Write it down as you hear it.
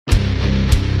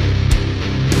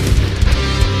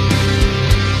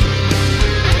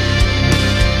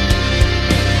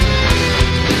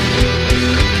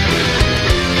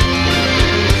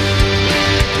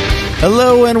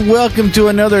Hello and welcome to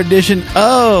another edition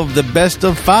of the Best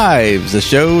of Fives, the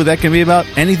show that can be about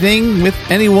anything with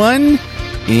anyone,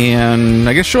 and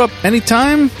I guess show up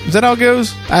anytime. Is that how it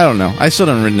goes? I don't know. I still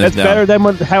haven't written this down. That's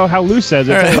better than how Lou says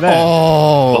it. Right.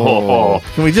 Oh,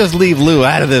 can we just leave Lou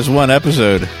out of this one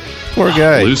episode? Poor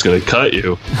guy. Lou's going to cut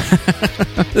you.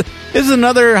 This is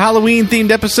another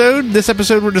Halloween-themed episode. This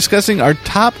episode we're discussing our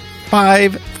top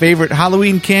 5 favorite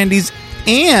Halloween candies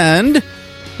and...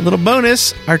 a little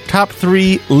bonus, our top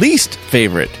 3 least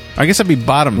favorite. I guess that'd be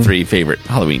bottom 3 favorite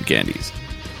Halloween candies.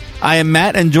 I am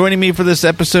Matt, and joining me for this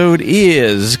episode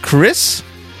is Chris.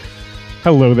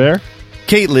 Hello there.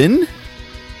 Kaitlyn.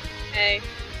 Hey.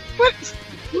 What?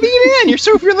 Lean in.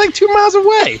 You're like 2 miles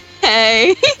away.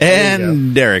 Hey.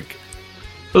 And Derek.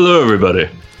 Hello, everybody.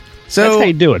 So that's how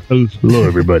you do it. Hello,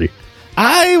 everybody.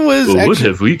 I was what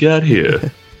have we got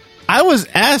here? I was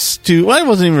asked to, well, I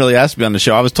wasn't even really asked to be on the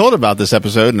show. I was told about this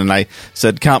episode, and I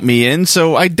said, count me in.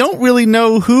 So I don't really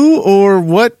know who or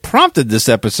what prompted this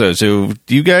episode. So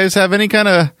do you guys have any kind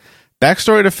of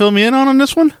backstory to fill me in on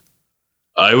this one?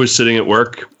 I was sitting at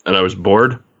work, and I was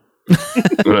bored.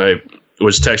 And I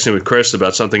was texting with Chris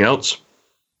about something else.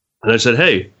 And I said,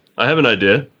 hey, I have an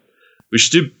idea. We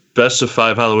should do best of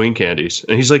 5 Halloween candies.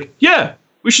 And he's like, yeah,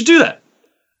 we should do that.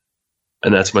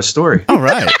 And that's my story. All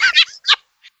right.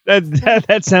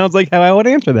 That sounds like how I would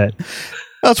answer that.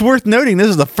 Well, it's worth noting this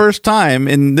is the first time,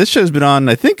 and this show's been on,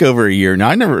 I think, over a year now.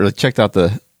 I never really checked out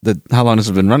the how long this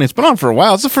has been running. It's been on for a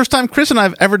while. It's the first time Chris and I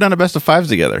have ever done a best of 5s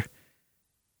together.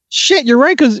 Shit, you're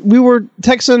right, because we were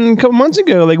texting a couple months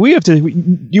ago. Like, we have to.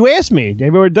 You asked me, have we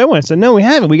ever done one? I said, no, we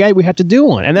haven't. We have to do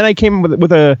one. And then I came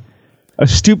with a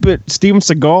stupid Steven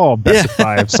Seagal best of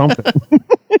 5 something,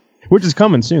 which is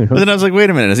coming soon. But then I was like, wait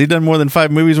a minute, has he done more than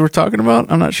 5 movies we're talking about?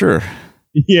 I'm not sure.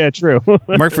 Yeah, true.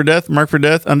 Mark for Death,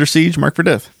 Under Siege, Mark for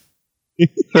Death.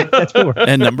 That's 4.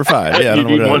 And number 5. Yeah, I you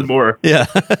don't know need one more. Yeah.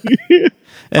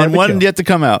 And one yet to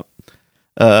come out.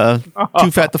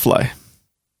 Too Fat to Fly.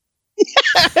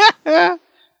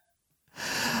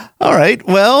 All right.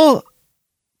 Well,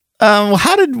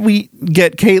 how did we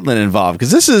get Kaitlyn involved?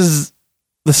 Because this is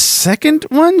the second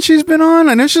one she's been on.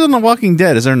 I know she's on The Walking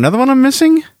Dead. Is there another one I'm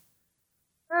missing?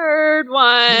 Third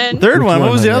one. Third one?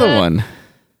 What was the other one?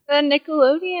 The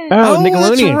Nickelodeon. Oh,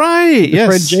 Nickelodeon. That's right.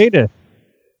 Yes. Fred Jada.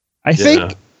 I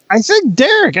think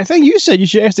Derek. I think you said you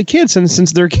should ask the kids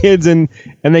since they're kids and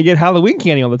they get Halloween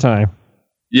candy all the time.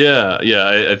 Yeah.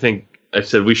 I think I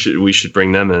said we should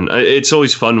bring them in. It's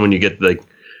always fun when you get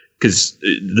because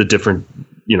the different,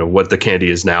 what the candy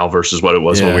is now versus what it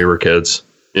was when we were kids.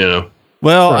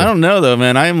 Well, I don't know though,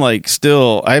 man. I'm like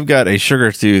I've got a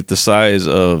sugar tooth the size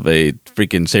of a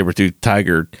freaking saber-toothed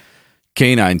tiger.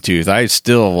 Canine tooth. I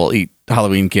still will eat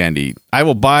Halloween candy. I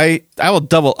will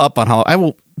double up on Halloween. I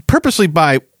will purposely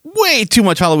buy way too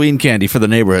much Halloween candy for the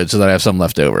neighborhood so that I have some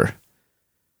left over.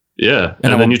 Yeah.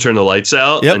 And then you turn the lights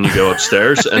out and you go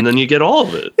upstairs and then you get all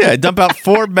of it. Yeah. I dump out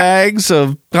 4 bags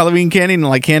of Halloween candy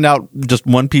and hand out just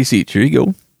 1 piece each. Here you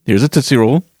go. Here's a Tootsie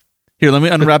Roll. Here, let me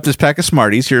unwrap this pack of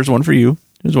Smarties. Here's one for you.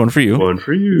 Here's one for you. One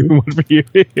for you. One for you.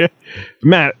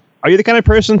 Matt, are you the kind of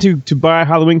person to buy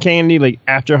Halloween candy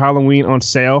after Halloween on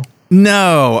sale?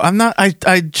 No, I'm not.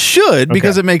 I should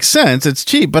because it makes sense. It's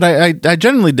cheap, but I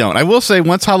generally don't. I will say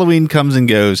once Halloween comes and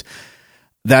goes,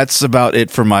 that's about it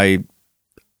for my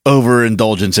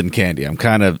overindulgence in candy. I'm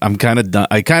kind of done.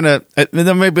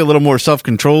 There may be a little more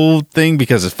self-control thing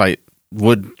because if I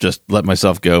would just let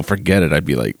myself go, forget it. I'd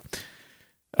be like,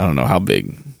 I don't know how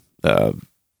big. I was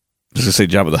gonna say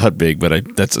Jabba the Hutt big,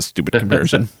 but that's a stupid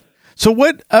comparison. So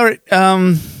what? All right.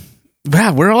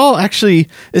 Wow, we're all actually.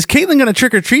 Is Kaitlyn going to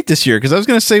trick or treat this year? Because I was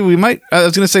going to say we might. I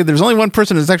was going to say there's only one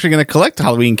person that's actually going to collect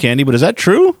Halloween candy, but is that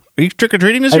true? Are you trick or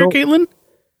treating this year, Kaitlyn?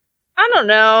 I don't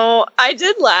know. I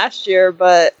did last year,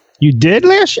 but you did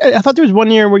last year. I thought there was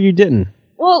one year where you didn't.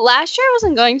 Well, last year I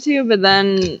wasn't going to, but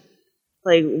then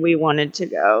we wanted to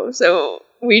go, so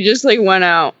we just went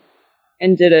out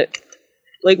and did it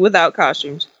without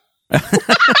costumes.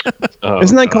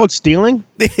 Isn't that called stealing?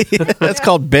 That's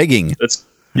called begging.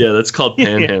 That's called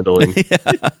panhandling.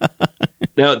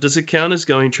 Now, does it count as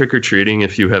going trick-or-treating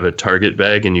if you have a Target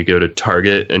bag and you go to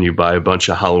Target and you buy a bunch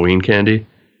of Halloween candy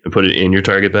and put it in your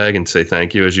Target bag and say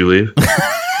thank you as you leave?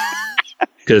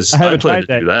 Because I plan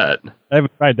to do that. I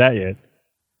haven't tried that yet.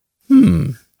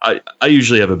 I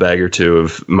usually have a bag or two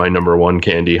of my number one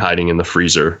candy hiding in the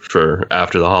freezer for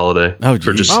after the holiday.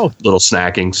 For just little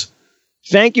snackings.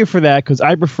 Thank you for that, because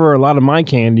I prefer a lot of my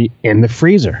candy in the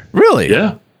freezer. Really?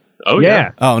 Yeah. Oh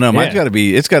yeah. Oh no, mine's got to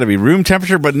be. It's got to be room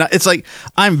temperature, but not, it's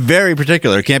I'm very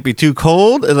particular. It can't be too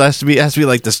cold. It has to be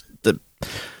like this.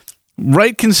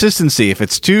 Right consistency. If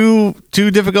it's too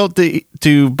difficult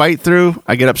to bite through,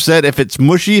 I get upset. If it's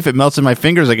mushy, if it melts in my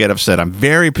fingers, I get upset. I'm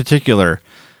very particular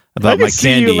about my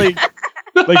candy. You,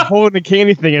 like holding the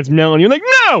candy thing, it's melting. You're like,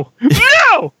 no.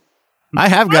 I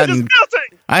have gotten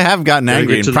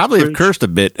angry and probably have cursed a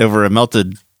bit over a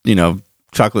melted,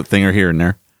 chocolate thinger here and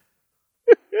there.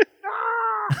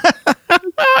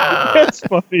 That's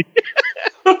funny.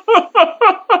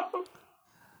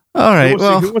 All right.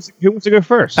 Who wants to go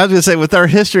first? I was going to say, with our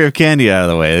history of candy out of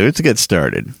the way, let's get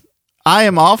started. I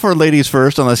am all for ladies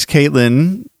first, unless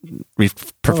Kaitlyn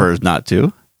prefers not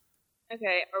to.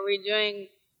 Okay, are we going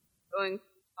 5?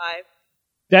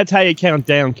 That's how you count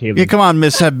down, Kaitlyn. Yeah, come on,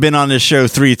 Miss. I've been on this show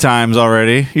 3 times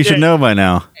already. You should know by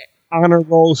now. Honor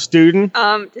roll student.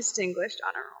 Distinguished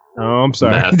honor roll. Oh, I'm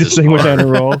sorry. Distinguished honor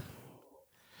roll.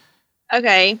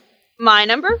 Okay, my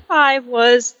number 5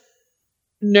 was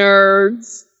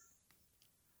nerds.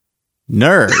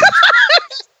 Nerds.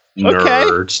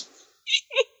 Nerds.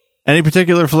 Any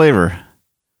particular flavor?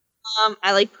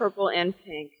 I like purple and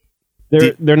pink.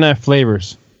 They're not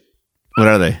flavors. What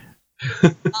are they?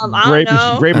 I don't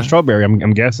know. Grape and strawberry.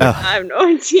 I'm guessing. I have no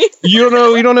idea. You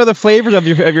don't know the flavors of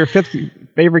your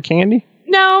 5th favorite candy?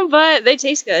 No, but they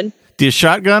taste good. Do you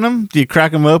shotgun them? Do you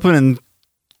crack them open and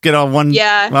get all one?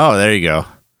 Yeah. Oh, there you go.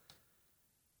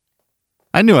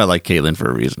 I knew I liked Kaitlyn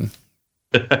for a reason.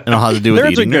 I know how to do with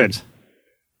nerds eating are good. nerds.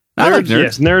 I like nerds.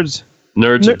 Yes, nerds.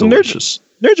 Nerds are delicious.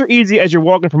 Nerds are easy as you're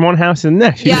walking from one house to the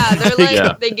next. Yeah, they're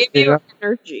like they give you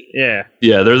energy. Yeah.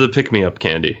 Yeah, they're the pick-me-up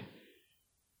candy.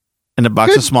 And the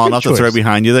box is small enough to throw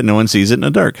behind you that no one sees it in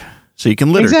the dark. So you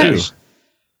can litter too.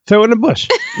 Throw it in the bush.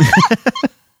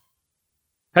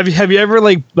 Have you ever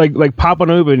like pop one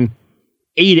open,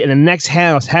 eat it in the next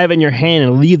house, have it in your hand,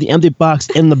 and leave the empty box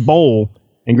in the bowl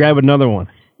and grab another one?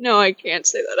 No, I can't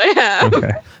say that I have.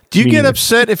 Okay. Do you get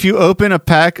upset if you open a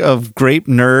pack of grape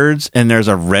nerds and there's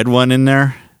a red one in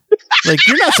there? Like,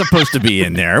 you're not supposed to be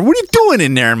in there. What are you doing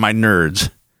in there, my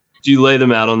nerds? Do you lay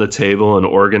them out on the table and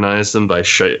organize them by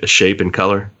shape and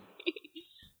color?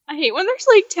 I hate when there's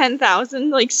like 10,000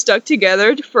 like stuck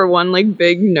together for one like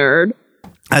big nerd.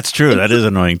 That's true. That is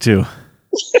annoying too.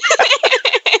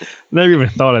 Never even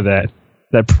thought of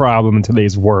that problem in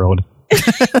today's world.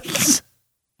 It's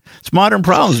modern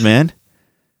problems, man.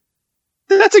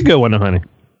 That's a good one, honey.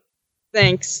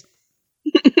 Thanks.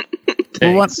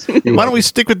 Well, why don't we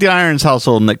stick with the Irons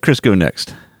household and let Chris go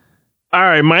next? All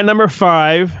right, my number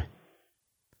 5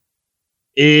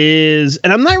 is,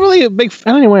 and I'm not really a big.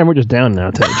 I don't know why we're just down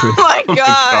now. To tell you the truth. Oh my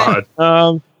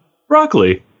god.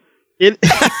 Broccoli. You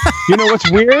know what's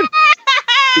weird?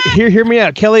 Hear me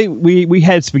out, Kelly. We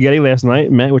had spaghetti last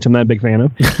night, Matt, which I'm not a big fan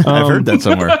of. I've heard that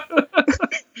somewhere.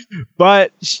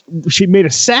 But she made a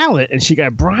salad and she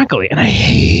got broccoli, and I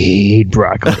hate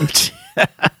broccoli.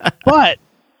 but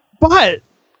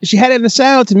she had it in the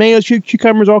salad, tomatoes,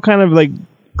 cucumbers, all kind of like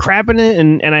crap in it,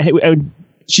 and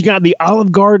she got the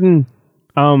Olive Garden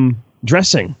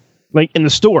dressing like in the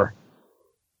store,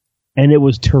 and it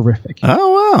was terrific.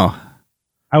 Oh wow!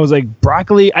 I was like,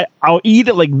 broccoli. I'll eat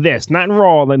it like this, not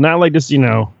raw, like not like just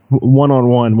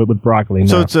one-on-one with broccoli. No.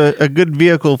 So it's a good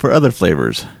vehicle for other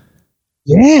flavors.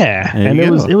 Yeah, and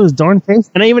it was darn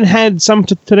tasty. And I even had some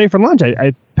today for lunch.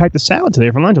 I packed a salad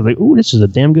today for lunch. I was like, ooh, this is a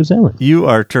damn good salad. You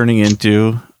are turning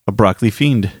into a broccoli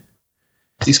fiend.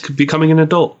 He's becoming an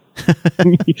adult.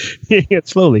 Yeah,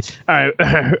 slowly. All right,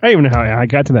 I don't even know how I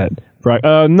got to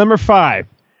that. Number 5.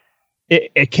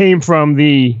 It came from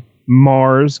the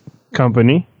Mars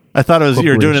Company. I thought you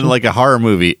were doing it like a horror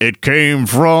movie. It came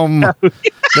from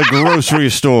the grocery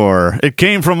store. It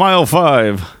came from aisle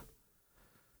 5.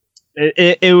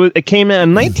 It came out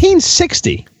in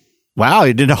 1960. Wow,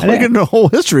 you did a whole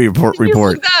history report. Did you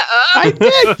look that up? I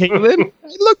did, Kaitlyn. I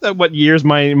looked at what years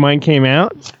mine came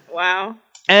out. Wow.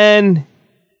 And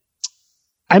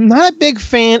I'm not a big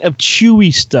fan of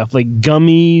chewy stuff like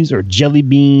gummies or jelly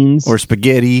beans. Or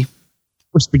spaghetti.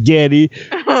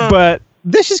 But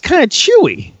this is kind of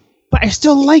chewy. But I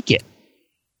still like it.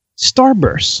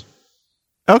 Starburst.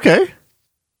 Okay.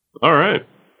 All right.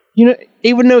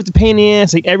 Even though it's a pain in the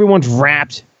ass, like everyone's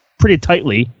wrapped pretty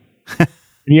tightly. And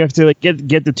you have to like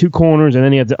get the 2 corners, and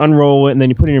then you have to unroll it, and then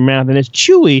you put it in your mouth, and it's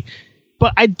chewy.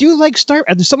 But I do like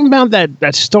there's something about that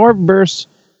Starburst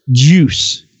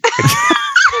juice.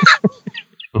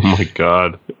 Oh my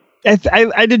god.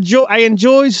 I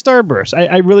enjoy Starburst.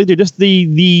 I really do. Just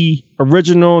the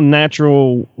original,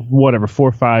 natural, whatever, 4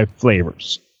 or 5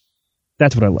 flavors.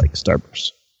 That's what I like,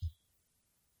 Starburst.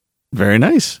 Very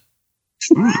nice.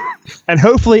 And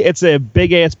hopefully it's a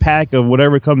big ass pack of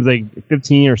whatever comes like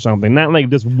 15 or something. Not like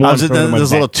just one. Is it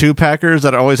those little 2-packers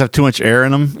that always have too much air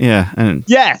in them? Yeah. And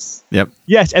yes. Yep.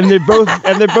 Yes, and they're both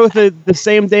the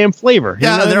same damn flavor.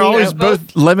 Yeah, you know they're always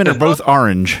both lemon or both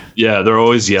orange. Yeah, they're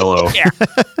always yellow.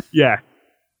 Yeah.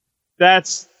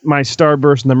 That's my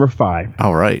Starburst number 5.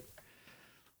 All right.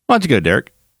 Why don't you go,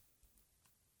 Derek?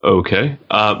 Okay.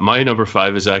 My number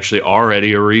 5 is actually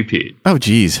already a repeat. Oh,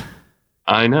 geez.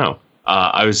 I know.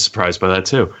 I was surprised by that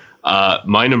too.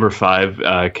 My number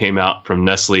 5 came out from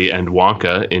Nestle and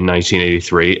Wonka in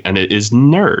 1983, and it is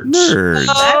Nerds. Nerds.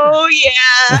 Oh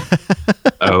yeah.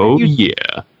 Oh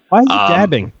yeah. Why are you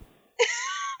dabbing?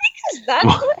 Because that's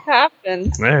what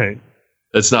happened. All right.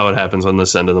 That's not what happens on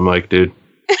this end of the mic, dude.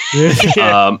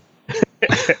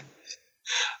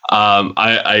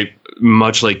 I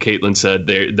much like Kaitlyn said,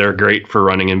 they're great for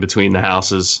running in between the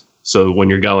houses. So when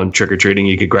you're going trick or treating,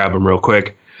 you could grab them real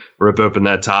quick, rip open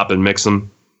that top, and mix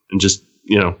them, and just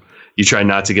you try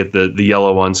not to get the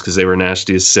yellow ones because they were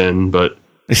nasty as sin. But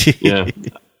yeah,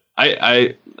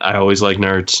 I always like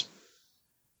Nerds.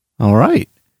 All right.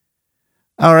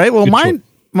 Well,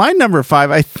 my number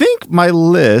 5. I think my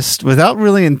list, without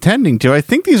really intending to, I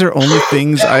think these are only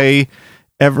things I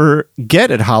ever get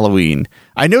at Halloween.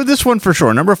 I know this one for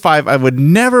sure. Number 5, I would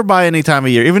never buy any time of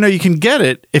year, even though you can get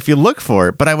it if you look for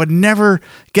it, but I would never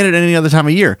get it any other time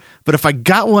of year. But if I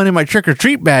got one in my trick or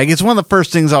treat bag, it's one of the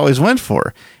first things I always went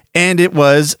for. And it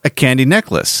was a candy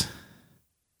necklace.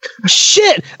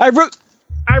 Shit! I wrote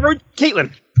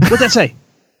Kaitlyn. What'd that say?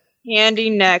 Candy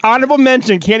neck. Honorable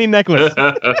mention, candy necklace.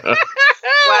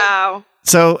 Wow.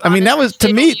 So, I mean, that was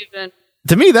to me,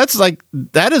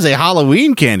 that is a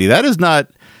Halloween candy. That is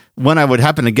not one I would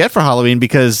happen to get for Halloween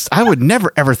because I would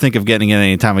never ever think of getting it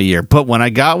any time of year. But when I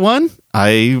got one,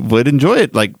 I would enjoy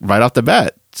it like right off the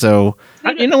bat. So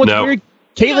you know what's weird?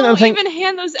 Caitlyn, I don't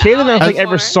think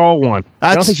ever saw one.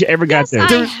 I don't think she ever got there.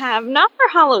 I have, not for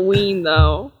Halloween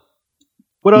though.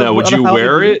 Now, would you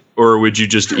wear it or would you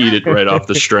just eat it right off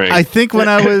the string? I think when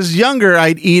I was younger,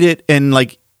 I'd eat it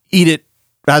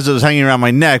as it was hanging around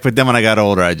my neck. But then when I got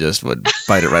older, I just would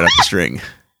bite it right off the string.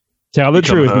 Tell the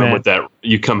truth, man.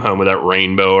 You come home with that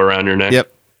rainbow around your neck.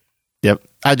 Yep.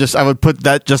 I would put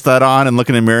that on and look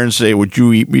in the mirror and say, "Would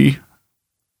you eat me?"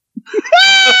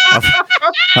 I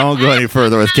won't go any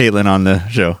further with Kaitlyn on the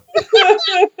show.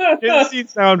 Didn't see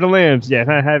Sound of the Lambs yet.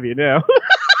 I have you now.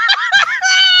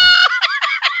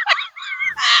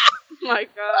 My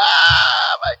God.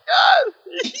 Oh my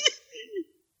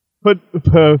God.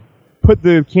 Put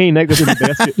the cane necklace in the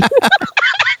basket.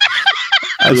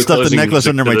 I stuffed the necklace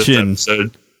under my chin. So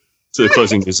the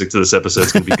closing music to this episode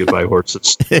is going to be Goodbye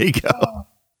Horses. There you go.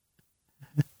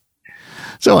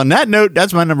 So on that note,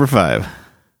 that's my number 5.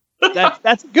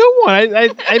 That's a good one. I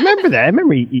remember that. I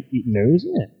remember eating those.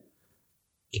 Yeah.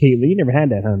 Kaylee, you never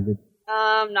had that, huh?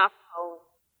 Not for Halloween.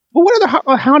 But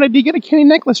what how did you get a candy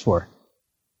necklace for?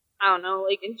 I don't know,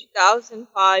 like in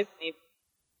 2005, maybe.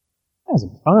 That was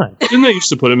fun. Didn't they used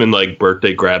to put them in like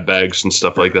birthday grab bags and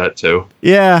stuff like that too?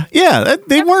 Yeah.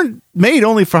 They weren't made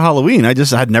only for Halloween. I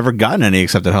just had never gotten any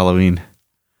except at Halloween.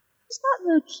 It's not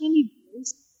the candy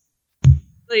beans.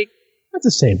 Like that's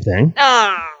the same thing.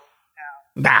 No.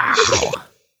 No.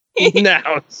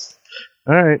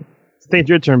 All right. I think it's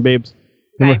your turn, babes.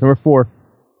 Okay. Number 4.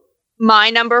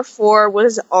 My number 4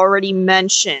 was already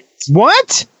mentioned.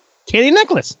 What? Candy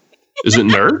necklace. Is it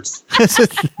Nerds?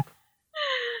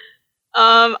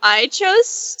 I chose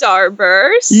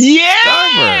Starburst.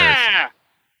 Yeah.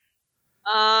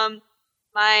 Starburst.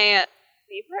 My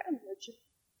favorite emoji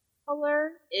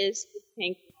color is the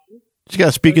pink one. You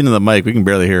gotta speak into the mic. We can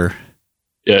barely hear.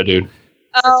 Yeah, dude.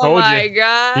 Oh my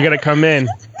God! You gotta come in.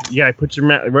 You gotta put your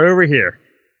mouth right over here.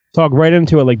 Talk right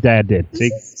into it like Dad did. See?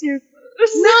 This is too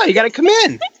close. No, you gotta come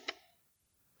in.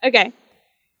 Okay.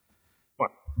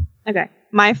 What? Okay.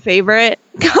 My favorite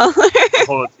color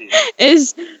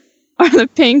are the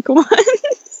pink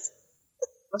ones.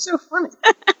 What's so funny?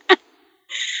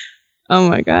 Oh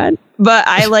my God. But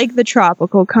I like the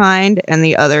tropical kind and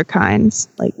the other kinds,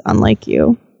 like unlike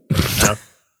you.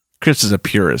 Chris is a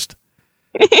purist.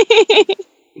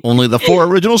 Only the 4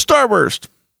 original Starburst.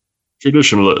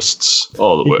 Traditionalists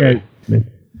all the way.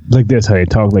 Like this, how you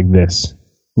talk like this.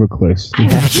 Real close. I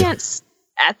can't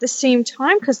at the same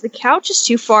time because the couch is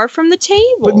too far from the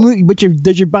table. But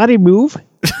does your body move?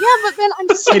 Yeah, but then I'm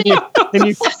sitting.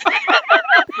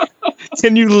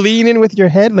 Can you lean in with your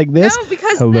head like this? No,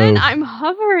 because then I'm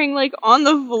hovering like on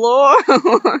the floor.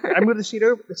 I move this thing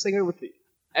over to you.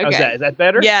 Okay. How's that? Is that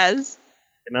better? Yes.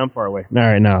 And I'm far away. All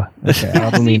right, now. Okay,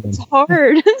 I'll lean in. It's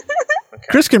hard. Okay.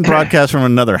 Chris can broadcast from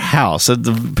another house. So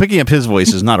picking up his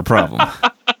voice is not a problem.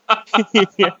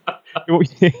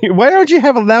 Why don't you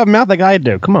have a loud mouth like I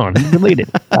do? Come on, delete it.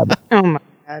 Oh my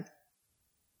god.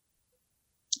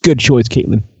 Good choice,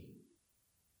 Kaitlyn.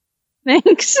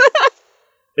 Thanks.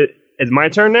 It's my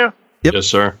turn now? Yep. Yes,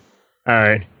 sir. All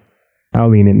right. I'll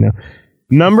lean in now.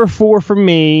 Number 4 for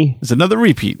me. It's another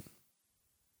repeat.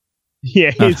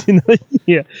 Yeah, it's another,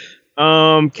 yeah.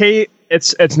 Kate,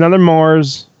 it's another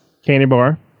Mars candy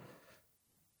bar.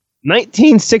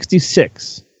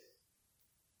 1966.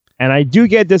 And I do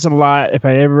get this a lot if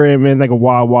I ever am in like a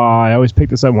Wawa. I always pick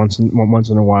this up once in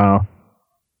a while.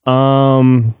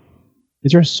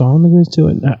 Is there a song that goes to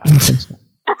it? No, I don't think so.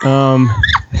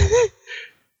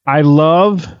 I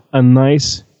love a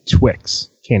nice Twix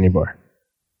candy bar.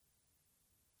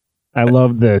 I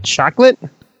love the chocolate.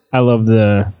 I love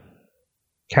the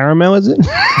caramel, is it?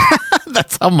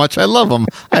 That's how much I love them.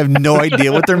 I have no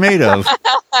idea what they're made of.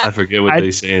 I forget what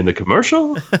they say in the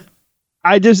commercial.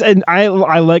 I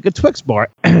like a Twix bar.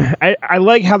 I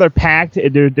like how they're packed.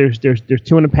 There's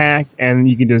 2 in a pack, and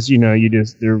you can just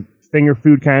they're finger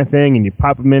food kind of thing, and you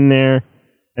pop them in there,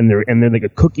 and they're like a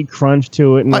cookie crunch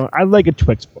to it. And I like a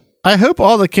Twix bar. I hope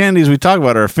all the candies we talk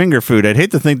about are finger food. I'd hate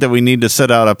to think that we need to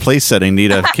set out a place setting to eat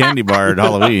a candy bar at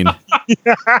Halloween.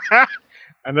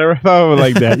 I never thought of it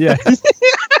like that. Yeah,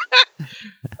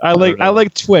 I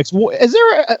like Twix. Is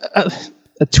there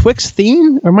a Twix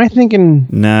theme? Or am I thinking?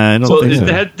 Nah, I don't think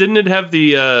so. Didn't it have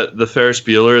the Ferris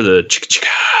Bueller, the chicka chicka?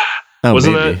 Oh,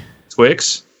 Wasn't maybe. that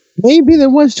Twix? Maybe there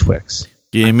was Twix.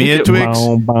 Give me a Twix.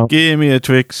 Give me a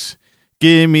Twix.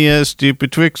 Give me a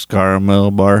stupid Twix caramel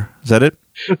bar. Is that it?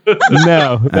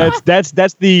 No,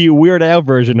 that's the Weird Al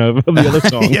version of the other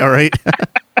song. Yeah, right.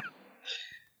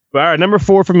 All right, number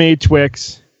 4 for me,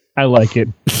 Twix. I like it.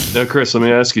 Now, Chris, let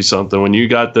me ask you something. When you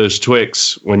got those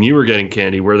Twix, when you were getting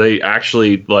candy, were they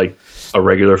actually like a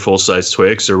regular full-size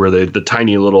Twix, or were they the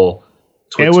tiny little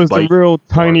Twix It was the real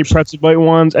tiny bars? pretzel bite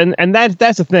ones. And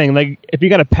that's the thing. Like, if you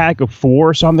got a pack of 4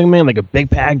 or something, man, like a big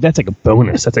pack, that's like a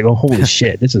bonus. That's like, oh, holy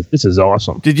shit, this is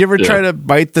awesome. Did you ever try to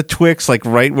bite the Twix like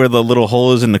right where the little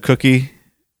hole is in the cookie,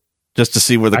 just to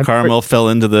see where the caramel fell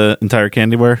into the entire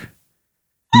candy bar?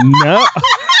 No.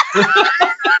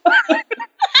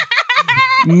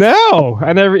 No,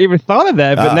 I never even thought of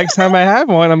that. But next time I have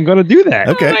one, I'm going to do that.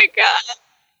 Okay. Oh my god.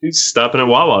 He's stopping at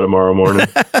Wawa tomorrow morning.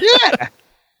 Yeah.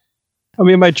 I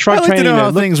mean, my truck I like to training. know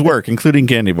how things work, including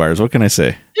candy bars. What can I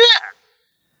say?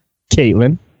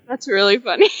 Kaitlyn. That's really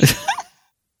funny.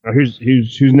 Who's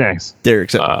next?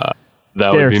 Derek's That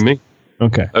would be me.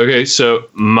 Okay. Okay, so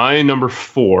my number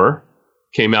 4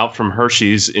 came out from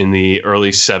Hershey's in the early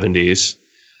 70s,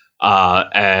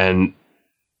 and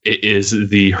it is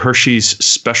the Hershey's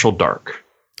Special Dark.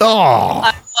 Oh,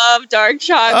 I love dark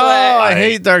chocolate. I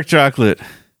hate dark chocolate.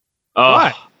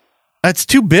 Why? That's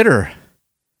too bitter.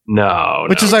 No,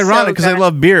 Which is so ironic because I good.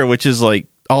 love beer, which is like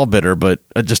all bitter, but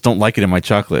I just don't like it in my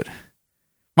chocolate.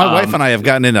 My wife and I have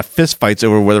gotten into fist fights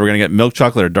over whether we're going to get milk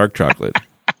chocolate or dark chocolate.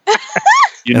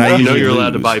 you and I know usually you're allowed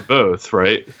to lose. buy both,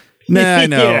 right? Nah, I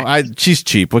know. Yeah. She's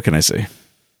cheap. What can I say?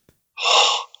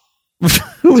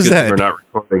 Who was Good that? We're not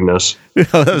recording this.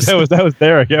 Oh, that was That was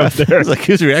Derek. Yeah, it was I Derek. was like,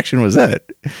 whose reaction was that?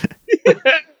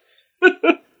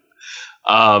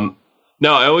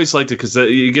 No, I always liked it because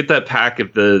you get that pack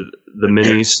of the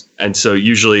minis, and so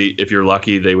usually, if you're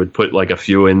lucky, they would put like a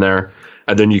few in there,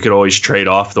 and then you could always trade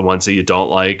off the ones that you don't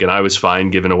like. And I was fine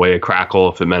giving away a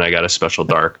crackle if it meant I got a special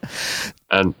dark,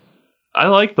 and I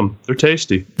like them. They're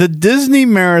tasty. The Disney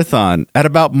Marathon at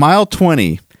about mile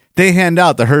 20, they hand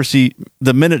out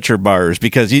the miniature bars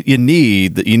because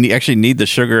you actually need the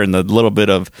sugar and the little bit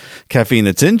of caffeine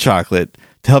that's in chocolate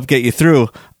to help get you through.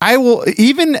 I will,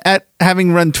 even at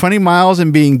having run 20 miles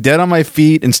and being dead on my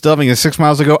feet and still having 6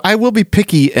 miles to go, I will be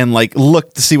picky and like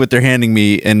look to see what they're handing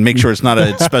me and make sure it's not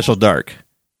a special dark.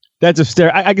 That's a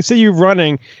stare. I can see you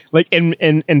running like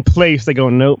in place. They go,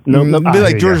 nope. Be like here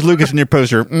you George go. Lucas in your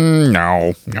poster.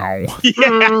 No. Yeah.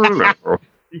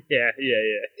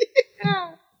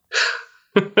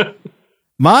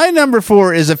 My number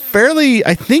 4 is a fairly,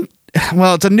 I think,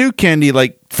 well, it's a new candy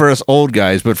like for us old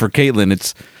guys, but for Kaitlyn,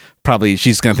 it's probably,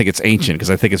 she's going to think it's ancient because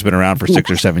I think it's been around for 6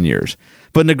 or 7 years.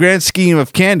 But in the grand scheme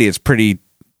of candy, it's pretty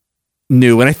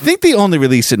new. And I think they only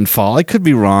release it in fall. I could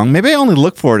be wrong. Maybe I only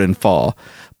look for it in fall.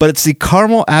 But it's the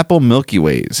caramel apple Milky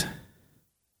Ways.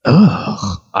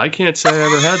 I can't say I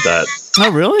ever had that.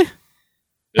 Oh, really?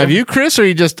 Yeah. Have you, Chris, or are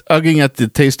you just ugging at the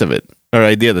taste of it? Or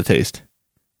idea of the taste?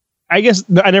 I guess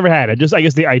I never had it. I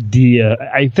guess the idea.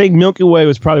 I think Milky Way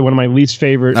was probably one of my least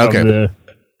favorite Okay. of the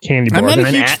candy I'm bars. not a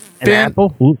And huge an fan.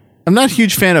 apple. Ooh. I'm not a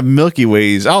huge fan of Milky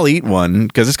Ways. I'll eat one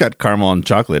because it's got caramel and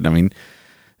chocolate. I mean,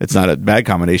 it's not a bad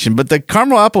combination, but the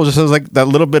caramel apple just has like that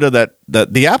little bit of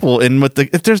the apple in with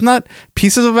if there's not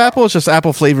pieces of apple, it's just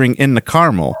apple flavoring in the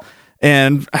caramel.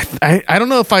 And I don't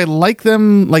know if I like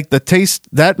them, like the taste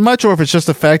that much, or if it's just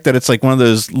the fact that it's like one of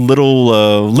those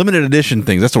little limited edition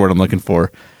things. That's the word I'm looking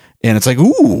for. And it's like,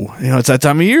 ooh, it's that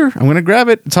time of year. I'm going to grab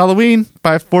it. It's Halloween.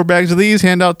 Buy 4 bags of these,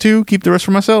 hand out 2, keep the rest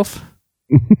for myself.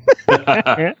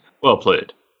 Well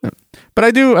played. But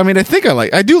I do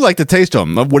like the taste of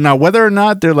them. Now, whether or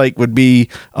not they're like would be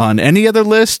on any other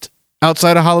list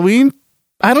outside of Halloween,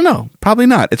 I don't know. Probably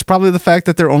not. It's probably the fact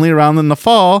that they're only around in the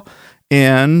fall.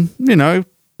 And, I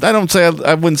wouldn't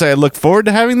say I look forward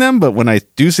to having them, but when I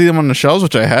do see them on the shelves,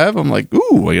 which I have, I'm like,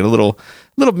 ooh, I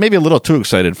get maybe a little too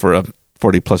excited for a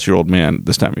 40-plus-year-old man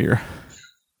this time of year.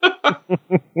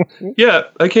 Yeah,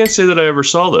 I can't say that I ever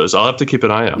saw those. I'll have to keep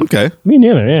an eye out. Okay. Me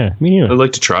neither, yeah. Me neither. I'd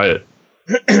like to try it.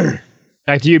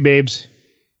 Back to you, babes.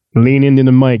 Lean into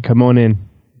the mic. Come on in.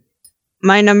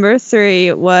 My number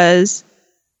 3 was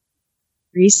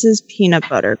Reese's Peanut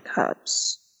Butter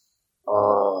Cups.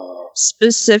 Oh.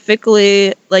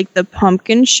 Specifically, like the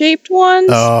pumpkin-shaped ones.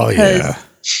 Oh, yeah.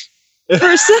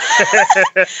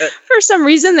 For some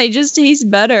reason, they just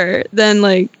taste better than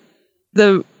like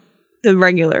the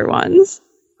regular ones.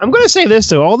 I'm going to say this,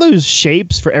 though. All those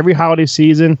shapes for every holiday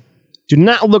season do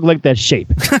not look like that shape.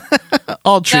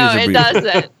 All trees No, are it beautiful.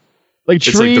 doesn't. Like It's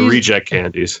trees, like the reject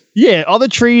candies. yeah, all the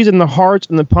trees and the hearts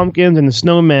and the pumpkins and the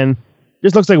snowmen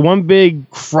just looks like one big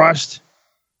crushed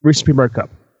Reese's Peanut Butter Cup.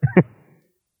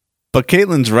 But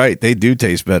Kaitlyn's right. They do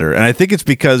taste better. And I think it's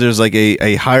because there's like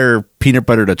a higher peanut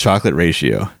butter to chocolate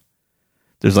ratio.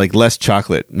 There's like less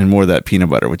chocolate and more of that peanut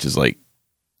butter, which is like,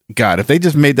 God, if they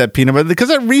just made that peanut butter, because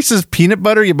that Reese's peanut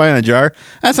butter you buy in a jar,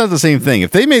 that's not the same thing.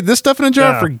 If they made this stuff in a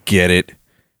jar, forget it.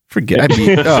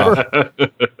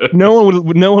 No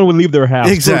one would leave their house.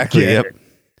 Exactly. Forget Yep. it.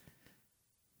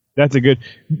 That's a good.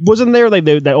 Wasn't there like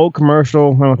that old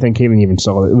commercial? I don't think Kaitlyn even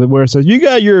saw it, where it says, "You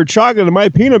got your chocolate and my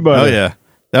peanut butter." Oh yeah,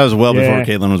 that was well before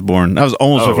Kaitlyn was born. That was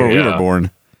almost before we were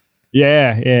born.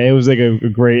 Yeah. It was like a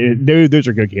great. Those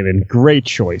are good, Kaitlyn. Great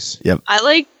choice. Yep. I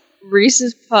like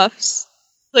Reese's Puffs,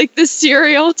 like the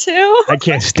cereal too. I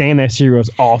can't stand that cereal. It's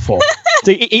awful. It's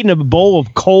like eating a bowl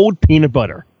of cold peanut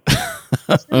butter.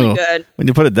 It's really good. When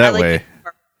you put it that way.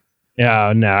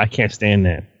 Yeah, no, I can't stand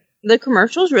that. The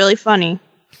commercial's really funny.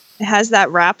 It has that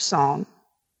rap song.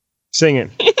 Sing it.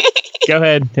 Go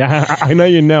ahead. I know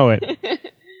you know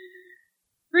it.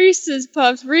 Reese's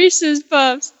Puffs,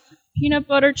 peanut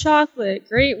butter chocolate,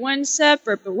 great when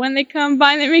separate, but when they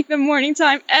combine, they make the morning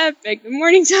time epic.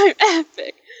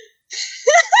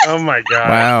 Oh my god!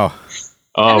 Wow.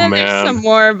 Oh and then man. there's some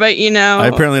more, but I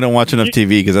apparently don't watch enough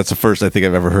TV because that's the first I think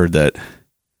I've ever heard that.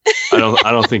 I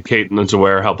don't think Kaitlyn's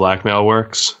aware how blackmail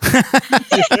works.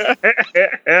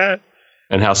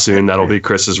 And how soon that'll be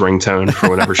Chris's ringtone for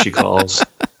whenever she calls.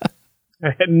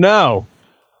 No.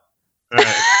 All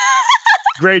right.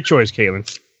 Great choice,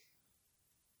 Kaitlyn.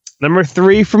 Number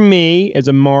 3 for me is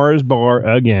a Mars bar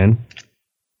again.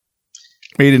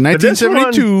 Made in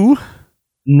 1972.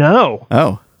 No.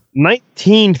 Oh.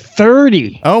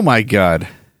 1930. Oh my God.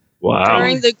 Wow.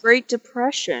 during the Great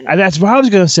Depression. That's what I was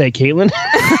going to say, Kaitlyn.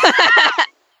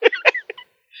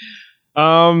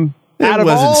 It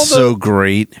wasn't so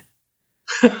great.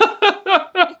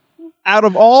 Out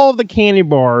of all the candy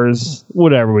bars,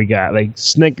 whatever we got, like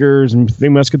Snickers and Three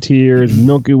Musketeers,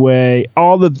 Milky Way,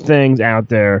 all the things out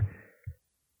there,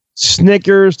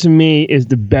 Snickers to me is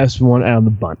the best one out of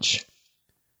the bunch.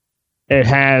 It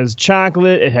has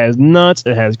chocolate, it has nuts,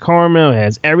 it has caramel, it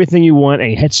has everything you want,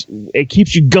 and it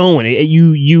keeps you going.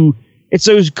 It's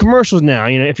those commercials now.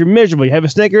 You know, if you're miserable, you have a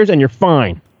Snickers and you're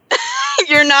fine.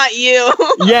 You're not you.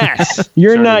 Yes,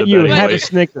 you're not you. Have a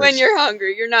Snickers. When you're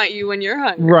hungry, you're not you when you're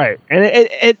hungry. Right, and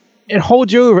it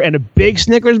holds you over. And a big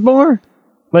Snickers bar,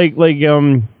 like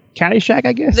Caddyshack,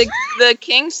 I guess. The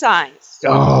king size.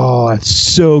 Oh, that's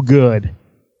so good.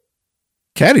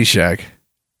 Caddyshack.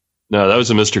 No, that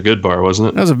was a Mr. Good bar, wasn't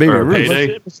it? That was a Baby Or Ruth.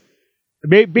 Payday?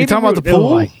 Baby You talking about the Ruth.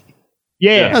 pool?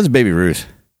 Yeah. That was Baby Ruth.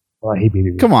 Oh, I hate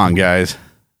Baby Ruth. Come on, guys.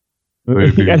 I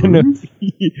don't know.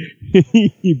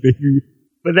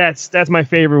 But that's my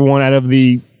favorite one out of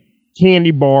the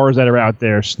candy bars that are out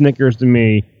there. Snickers to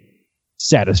me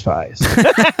satisfies.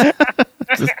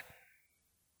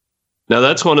 Now,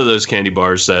 that's one of those candy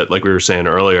bars that, like we were saying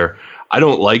earlier, I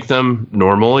don't like them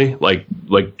normally, like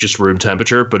just room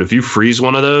temperature. But if you freeze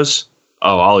one of those,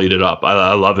 I'll eat it up.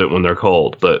 I love it when they're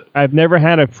cold. But I've never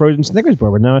had a frozen Snickers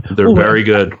bar, but now they're very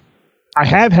good. I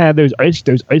have had those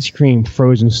ice cream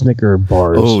frozen Snicker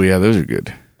bars. Oh, yeah, those are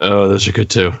good. Oh, those are good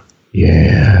too.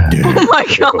 Yeah. Oh my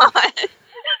god.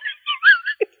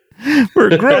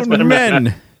 We're grown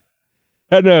men.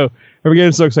 I know. I'm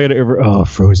getting so excited over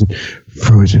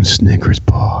frozen Snickers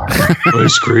bar.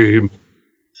 Ice cream.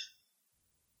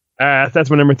 That's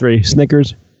my number 3.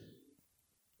 Snickers.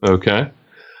 Okay.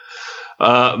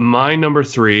 My number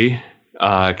 3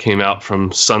 came out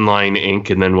from Sunline Inc.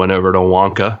 and then went over to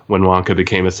Wonka when Wonka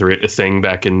became a thing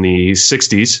back in the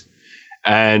 60s.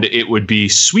 And it would be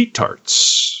Sweet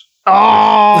Tarts.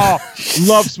 Oh,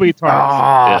 love Sweet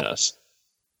Tarts. Yes.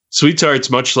 Sweet Tarts,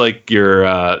 much like your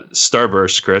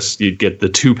Starburst, Chris, you'd get the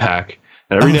 2-pack.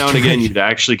 And every now and again, you'd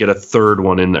actually get a third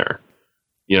one in there.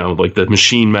 You know, like the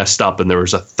machine messed up and there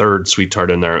was a third Sweet Tart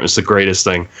in there. It was the greatest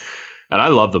thing. And I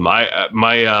love them.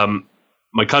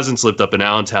 My cousins lived up in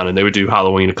Allentown and they would do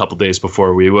Halloween a couple days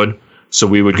before we would. So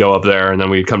we would go up there and then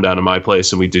we'd come down to my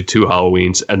place and we'd do 2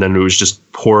 Halloweens. And then it was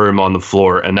just pour them on the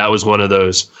floor. And that was one of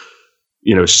those,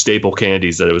 you know, staple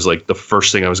candies that it was like the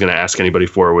first thing I was going to ask anybody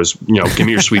for was, you know, give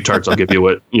me your Sweet Tarts. I'll give you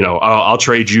what, you know, I'll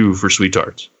trade you for Sweet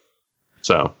Tarts.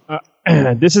 So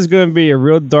this is going to be a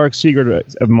real dark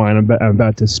secret of mine I'm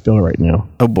about to spill right now.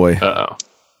 Oh boy. Uh-oh.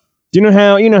 Do you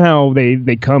know how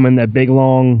they come in that big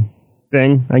long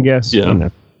thing, I guess? Yeah. You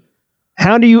know.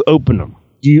 How do you open them?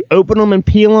 Do you open them and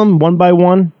peel them one by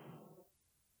one?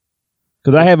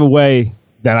 Because I have a way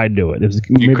that I do it.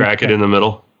 You crack it in the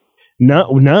middle?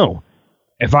 No.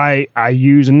 If I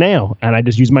use a nail and I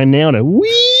just use my nail to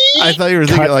I thought you were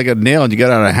thinking like a nail and you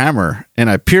got out a hammer and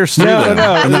I pierce through them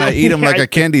and then I eat them like a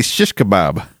candy shish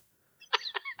kebab.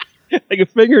 Like a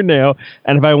fingernail,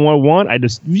 and if I want one, I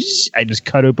just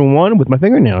cut open one with my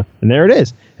fingernail, and there it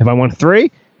is. If I want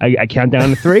 3, I count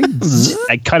down to 3.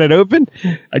 I cut it open,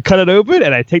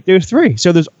 and I take those 3.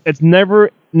 So it's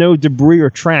never no debris or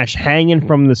trash hanging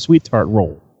from the Sweet Tart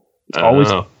roll. It's always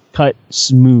cut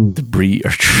smooth. Debris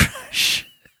or trash.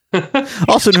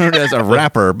 Also known as a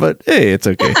wrapper, but hey, it's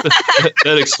okay.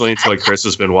 That explains why Chris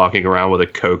has been walking around with a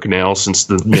Coke nail since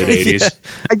the mid-'80s. Yeah.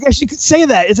 I guess you could say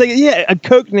that. It's like, a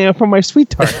Coke nail from my Sweet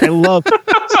Tart. I love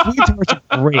Sweet Tarts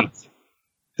are great.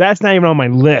 That's not even on my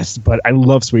list, but I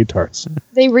love Sweet Tarts.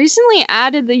 They recently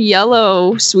added the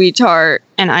yellow Sweet Tart,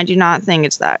 and I do not think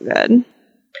it's that good.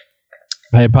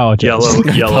 I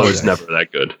apologize. Yellow is never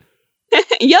that good.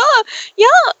 Yellow.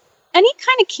 Any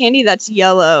kind of candy that's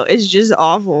yellow is just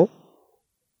awful.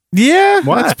 Yeah,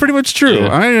 that's pretty much true. Yeah.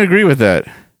 I agree with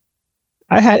that.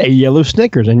 I had a yellow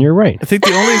Snickers, and you're right. I think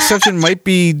the only exception might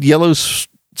be yellow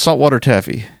saltwater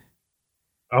taffy.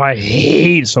 Oh, I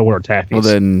hate saltwater taffies. Well,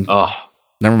 then,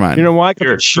 never mind. You know why?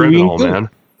 You're a criminal, man.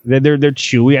 They're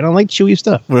chewy. I don't like chewy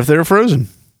stuff. What if they're frozen?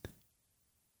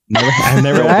 I've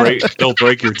never had it. They'll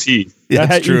break your teeth. Yeah,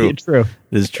 it's true. It's true.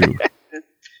 It is true.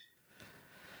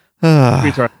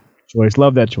 Sweet Tart choice.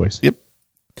 Love that choice. Yep.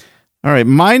 All right.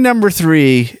 My number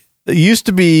 3 used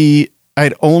to be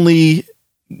I'd only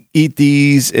eat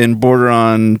these and border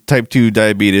on type 2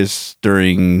 diabetes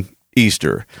during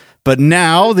Easter. But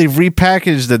now they've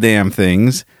repackaged the damn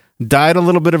things, dyed a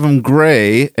little bit of them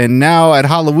gray, and now at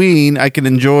Halloween I can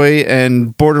enjoy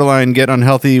and borderline get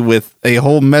unhealthy with a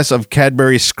whole mess of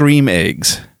Cadbury Scream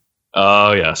eggs.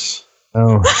 Oh, yes.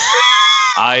 Oh.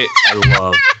 I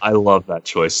love that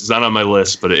choice. It's not on my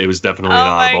list, but it was definitely an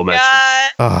honorable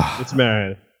mention. It's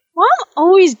mad. Mom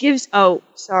always gives. Oh,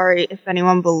 sorry if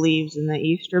anyone believes in the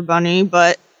Easter Bunny,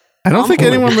 but I don't think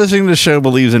anyone listening to the show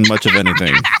believes in much of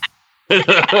anything.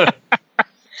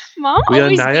 Mom We are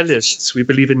always nihilists. We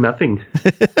believe in nothing.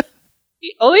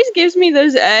 she always gives me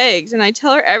those eggs, and I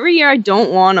tell her every year I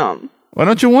don't want them. Why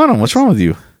don't you want them? What's wrong with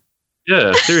you?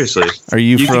 Yeah, seriously. Are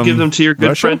you You from can give them to your good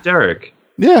Russia? friend Derek.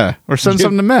 Yeah, or send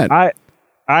something to Matt.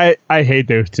 I hate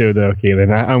those too, though,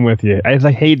 Kaitlyn. I'm with you. I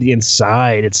hate the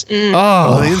inside. It's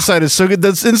the inside is so good. The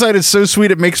inside is so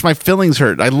sweet. It makes my fillings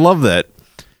hurt. I love that.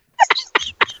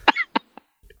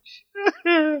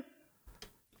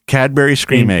 Cadbury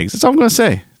Scream eggs. That's all I'm going to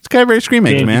say. It's Cadbury Scream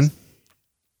eggs, man.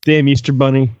 Damn Easter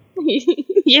Bunny.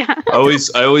 Yeah. I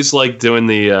always like doing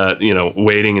the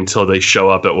waiting until they show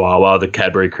up at Wawa, the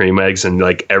Cadbury cream eggs, and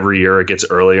like every year it gets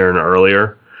earlier and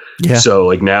earlier. Yeah. So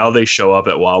like now they show up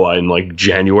at Wawa in like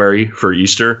January for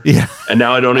Easter. Yeah. And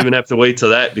now I don't even have to wait till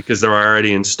that because they're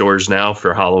already in stores now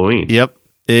for Halloween. Yep.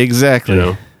 Exactly. You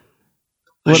know?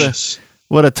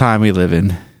 What a time we live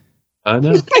in. I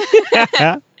know.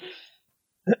 Okay.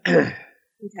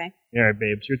 All right,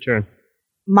 babes, your turn.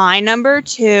 My number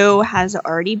 2 has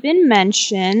already been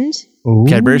mentioned. Ooh.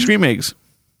 Cadbury Scream eggs.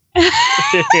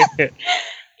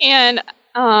 And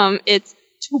it's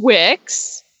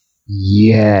Twix.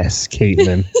 Yes,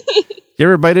 Kaitlyn. You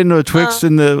ever bite into a Twix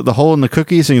in the hole in the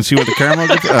cookie so you can see what the caramel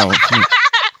gets? Oh.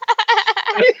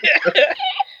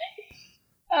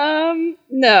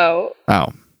 No. Oh.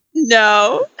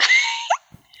 No.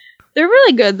 They're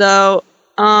really good though.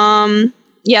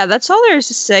 Yeah, that's all there is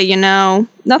to say, you know.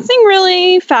 Nothing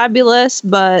really fabulous,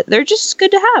 but they're just good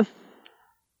to have.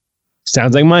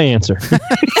 Sounds like my answer.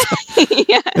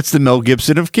 Yeah. It's the Mel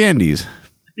Gibson of candies.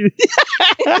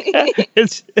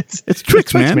 it's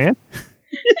Twix, man.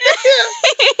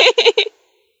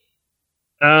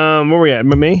 Where we at?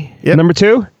 Me? Yep. Number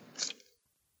 2?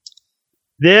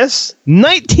 This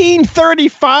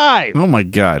 1935. Oh my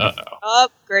God. Oh,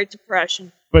 Great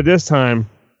Depression. But this time,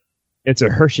 it's a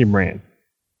Hershey brand,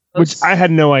 which I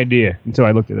had no idea until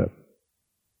I looked it up.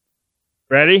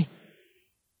 Ready?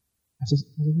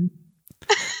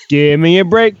 Give me a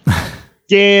break.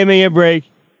 Give me a break.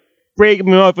 Break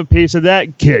me off a piece of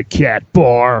that Kit Kat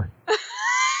bar.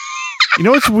 You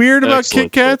know what's weird about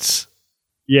Excellent. Kit Kats?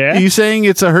 Yeah? Are you saying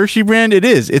it's a Hershey brand? It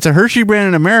is. It's a Hershey brand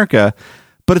in America,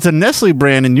 but it's a Nestle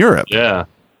brand in Europe. Yeah.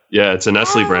 Yeah, it's a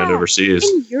Nestle brand overseas.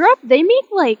 In Europe, they make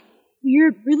like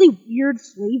really weird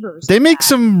flavors. They make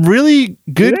some really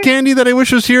good candy that I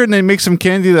wish was here, and they make some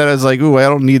candy that I was like, ooh, I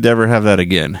don't need to ever have that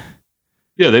again.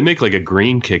 Yeah, they make like a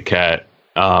green Kit Kat.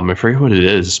 I forget what it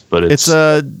is, but it's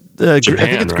Japan, I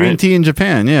think it's green tea in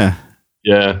Japan. Yeah.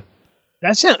 Yeah.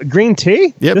 That sounds green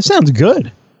tea? Yep. That sounds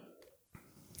good.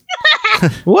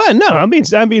 What? No, I'm being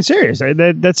serious.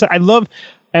 I love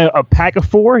a pack of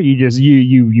 4.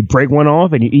 You break one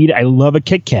off and you eat it. I love a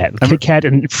Kit Kat. Kit Kat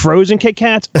and frozen Kit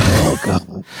Kats. Oh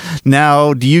God.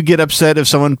 Now, do you get upset if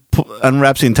someone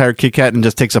unwraps the entire Kit Kat and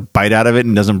just takes a bite out of it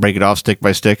and doesn't break it off stick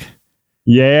by stick?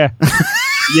 Yeah.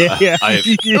 Yeah. I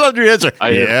love your answer.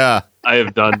 I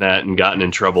have done that and gotten in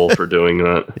trouble for doing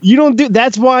that. You don't do.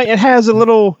 That's why it has a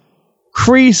little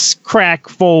crease, crack,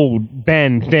 fold,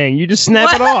 bend thing. You just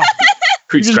snap it off.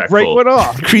 Crease, you just crack, break fold. it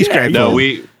off. Crease crack. No,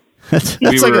 fold. That's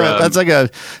were, like a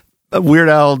Weird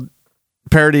Al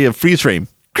parody of Freeze Frame.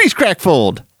 Crease crack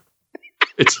fold.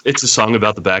 It's a song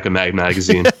about the back of Mag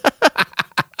magazine.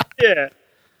 Yeah.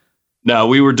 No,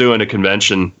 we were doing a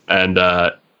convention and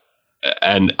I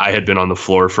had been on the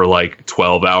floor for like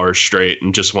 12 hours straight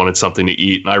and just wanted something to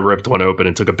eat. And I ripped one open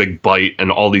and took a big bite.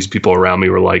 And all these people around me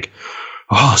were like,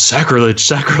 "Oh, sacrilege,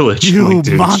 sacrilege." You like,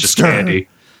 dude, monster. It's just candy.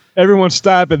 Everyone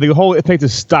stopped, and the whole thing to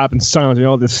stop in silence. They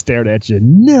all just stared at you.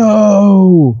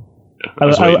 No. I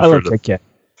was waiting I for love the Kit Kat.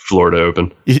 floor to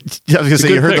open. I was going to say,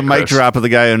 you good heard pick, the mic Chris. drop of the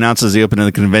guy who announces the opening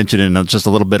of the convention and just a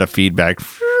little bit of feedback.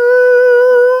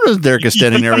 Derek is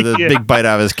standing there with a big bite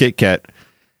out of his Kit Kat.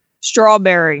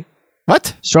 Strawberry.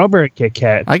 What? Strawberry Kit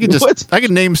Kat. I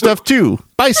can name stuff too.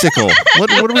 Bicycle. What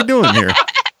are we doing here?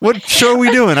 What show are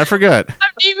we doing? I forgot.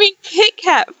 I'm naming Kit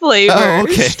Kat flavors. Oh,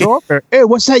 okay. Strawberry. Hey,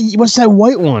 what's that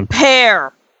white one?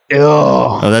 Pear.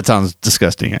 Oh, Oh, that sounds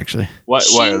disgusting, actually. Why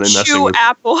are they messing Chew with?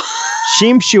 apple.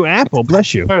 Shimshu apple.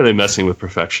 Bless you. Why are they messing with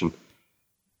perfection?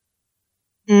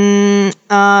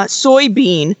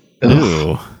 Soybean.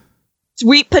 Ooh.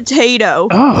 Sweet potato.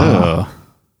 Oh.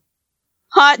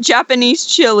 Hot Japanese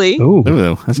chili. Ooh.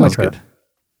 Ooh, that sounds Okay. good.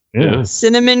 Yeah.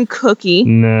 Cinnamon cookie.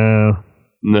 No.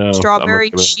 No. Strawberry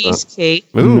I'm not gonna- cheesecake.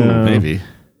 Ooh, No. maybe.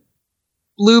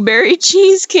 Blueberry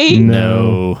cheesecake.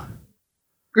 No.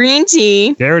 Green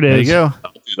tea. There it There is. you go.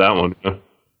 I'll do that one. Yeah.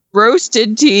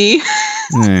 Roasted tea.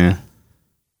 Yeah.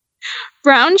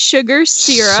 Brown sugar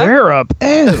syrup. Syrup.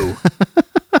 Ew.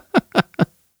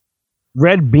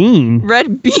 Red bean.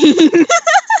 Red bean.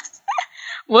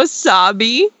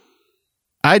 Wasabi.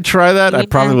 I'd try that. I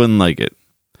probably wouldn't like it.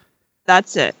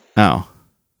 That's it. Oh.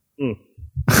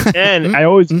 And I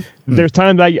always there's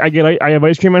times I have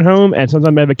ice cream at home, and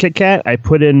sometimes I have a Kit Kat. I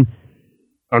put in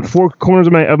on 4 corners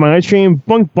of my ice cream.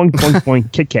 Boink boink boink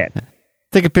boink. Kit Kat.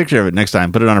 Take a picture of it next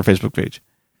time. Put it on our Facebook page.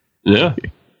 Yeah.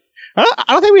 I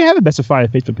don't think we have a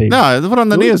specified Facebook page. No, put on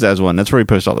the NEOZAZ one. That's where we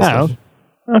post all this Oh, stuff.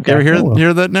 okay. You ever Oh, well.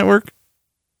 hear that network?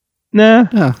 Nah,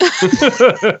 Oh.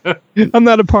 I'm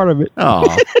not a part of it.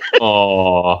 Oh.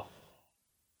 Oh.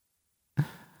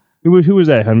 Who was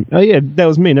that? Hun? Oh yeah, that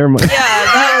was me. Never mind. Yeah,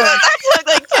 that took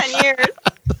like 10 years.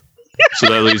 So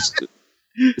that leaves.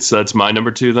 So that's my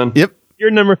number 2 then. Yep. You're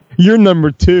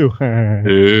number 2.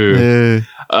 Ooh.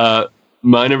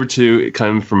 My number 2 it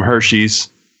came from Hershey's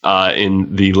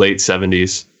in the late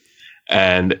 70s,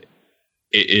 and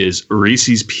it is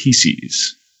Reese's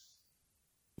Pieces.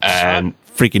 And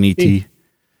Freaking ET.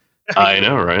 I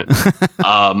know,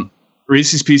 right?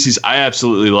 Reese's Pieces, I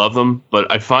absolutely love them, but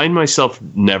I find myself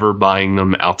never buying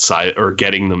them outside or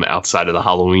getting them outside of the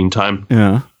Halloween time.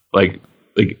 Yeah. Like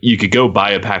you could go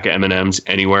buy a pack of M&Ms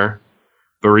anywhere,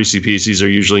 but Reese's Pieces are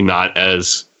usually not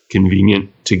as convenient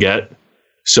to get.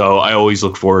 So I always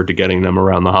look forward to getting them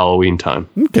around the Halloween time.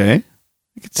 Okay.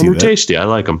 I can see And they're that. tasty. I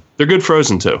like them. They're good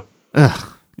frozen too.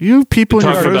 Ugh. You people in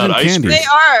your Talking frozen about ice candies. cream. They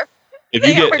are.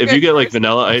 If you get like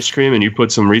vanilla ice cream and you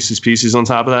put some Reese's Pieces on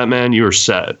top of that, man, you are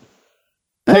set.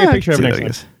 Take a picture of it next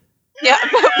guess. Yeah,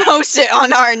 post it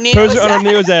on our NEOZAZ. Post it on our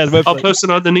NEOZAZ website. I'll post it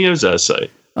on the NEOZAZ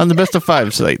site. On the Best of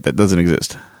 5 site that doesn't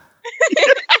exist.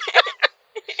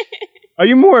 Are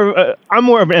you more? I'm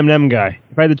more of an M&M guy.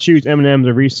 If I had to choose M&M's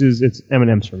or Reese's, it's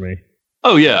M&M's for me.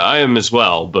 Oh yeah, I am as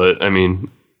well. But I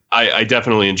mean, I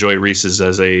definitely enjoy Reese's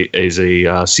as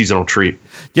a seasonal treat.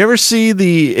 You ever see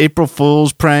the April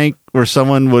Fool's prank where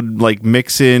someone would like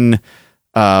mix in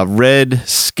red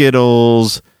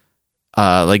Skittles,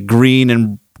 like green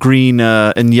and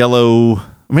yellow?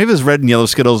 Maybe it was red and yellow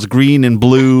Skittles, green and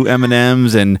blue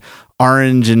M&Ms, and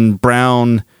orange and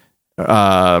brown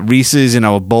Reese's in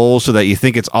a bowl, so that you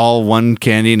think it's all one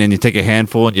candy, and then you take a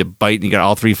handful and you bite and you get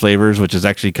all three flavors, which is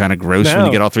actually kind of gross when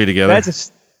you get all three together.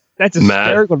 That's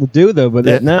hysterical to do, though. But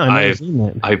I've never seen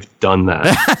that. I've done that.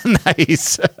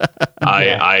 Nice.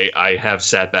 I have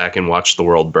sat back and watched the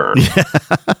world burn. Yeah.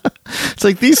 It's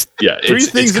like these three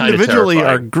things individually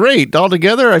are great. All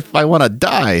together, I want to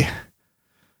die.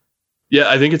 Yeah,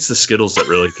 I think it's the Skittles that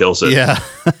really kills it. Yeah.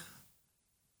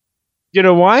 You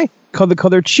know why? Because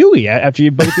they're chewy after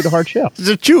you bite through the hard shell.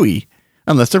 They're chewy,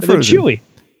 unless they're frozen. They're chewy.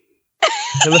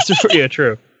 Unless they're yeah,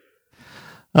 true.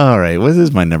 All right, what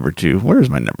is my number 2? Where's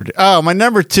my number 2? Oh, my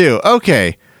number 2.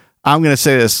 Okay, I'm going to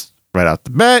say this right off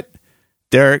the bat.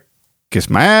 Derek, kiss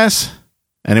my ass.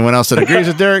 Anyone else that agrees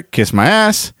with Derek, kiss my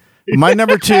ass. My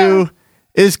number 2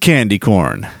 is candy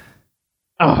corn.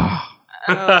 Oh.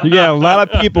 You got a lot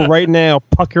of people right now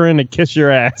puckering to kiss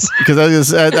your ass. Because I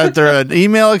was after an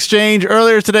email exchange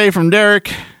earlier today from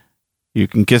Derek, you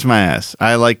can kiss my ass.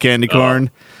 I like candy corn.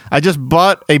 I just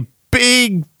bought a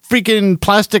big freaking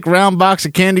plastic round box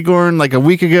of candy corn like a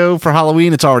week ago for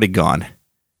Halloween. It's already gone.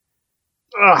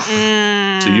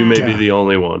 So you may be the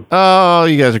only one. Oh,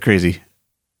 you guys are crazy.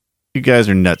 You guys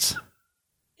are nuts.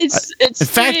 It's in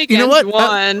fact, three you know against what?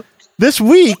 one. This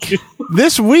week,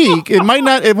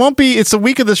 it won't be, it's the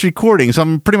week of this recording, so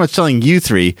I'm pretty much telling you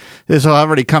three, this will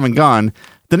already come and gone.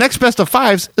 The next best of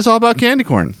 5s is all about candy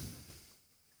corn.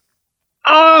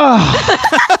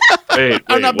 Wait,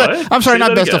 I'm sorry,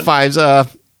 not best of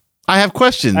 5s. I have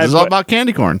questions. It's all about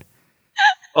candy corn.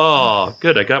 Oh,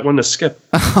 good. I got one to skip.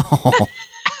 Oh.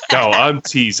 No, I'm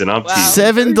teasing.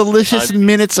 7 delicious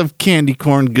minutes of candy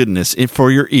corn goodness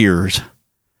for your ears.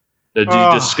 Did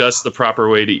you discuss the proper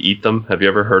way to eat them? Have you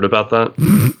ever heard about that?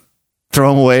 Throw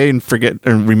them away and forget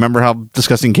and remember how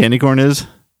disgusting candy corn is?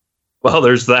 Well,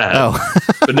 there's that. Oh.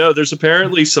 But no, there's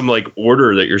apparently some like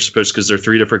order that you're supposed, because they're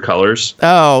 3 different colors.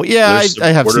 Oh, yeah, I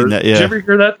have seen that. Yeah. Did you ever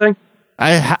hear that thing?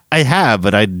 I have,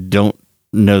 but I don't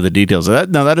know the details of that.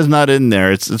 No, that is not in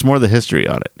there. It's more the history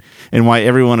on it and why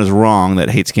everyone is wrong that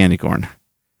hates candy corn.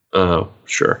 Oh,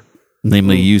 sure.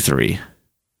 Namely, you three.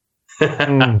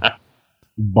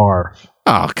 Barf.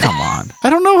 Oh, come on.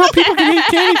 I don't know how people can eat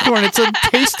candy corn. It's a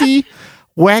tasty,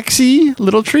 waxy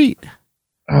little treat.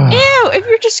 Ew, if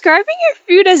you're describing your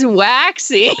food as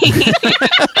waxy.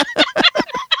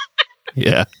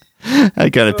 Yeah. I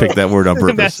got to pick that word on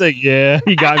purpose. That's like, yeah,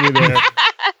 you got me there.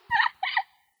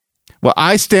 Well,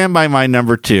 I stand by my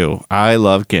number 2. I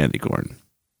love candy corn.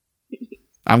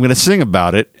 I'm going to sing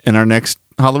about it in our next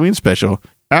Halloween special.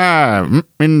 I'm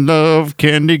in love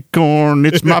candy corn.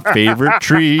 It's my favorite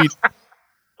treat.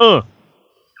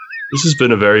 This has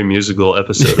been a very musical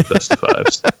episode of Best of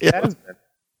 5s. Yeah.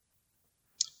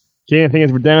 Okay, I think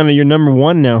we're down to your number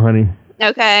 1 now, honey.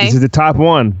 Okay. This is the top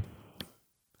 1.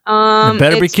 It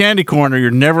better be candy corn or you're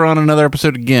never on another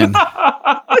episode again.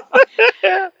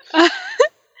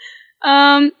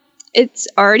 It's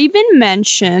already been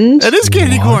mentioned. It is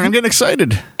candy corn. I'm getting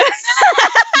excited.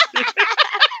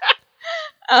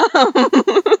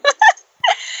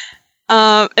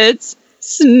 It's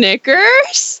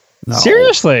Snickers. No,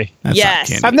 Seriously? that's Yes.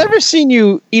 not candy I've never seen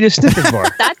you eat a Snickers bar.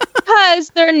 That's because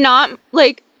they're not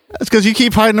like That's because you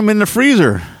keep hiding them in the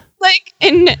freezer.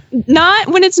 not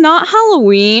when it's not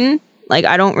Halloween. Like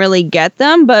I don't really get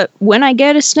them, but when I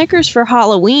get a Snickers for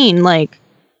Halloween, like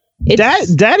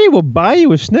Daddy will buy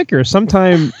you a Snickers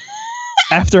sometime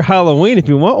after Halloween if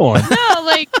you want one. no,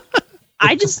 like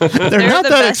I just They're not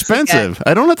that expensive.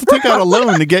 I don't have to take out a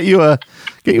loan to get you a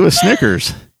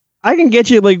Snickers. I can get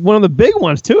you like one of the big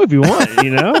ones too if you want, you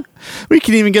know? We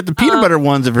can even get the peanut butter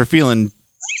ones if you're feeling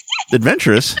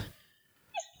adventurous.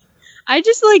 I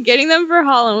just like getting them for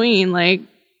Halloween. Like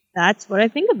that's what I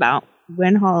think about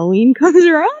when Halloween comes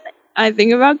around. I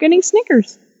think about getting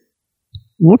Snickers.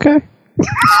 Okay.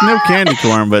 It's no candy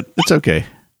corn, but it's okay.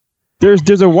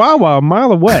 There's a Wawa a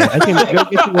mile away. I can go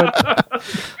get you one.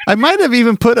 I might have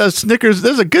even put a Snickers.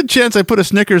 There's a good chance I put a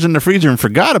Snickers in the freezer and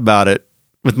forgot about it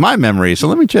with my memory. So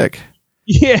let me check.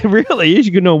 Yeah, really. You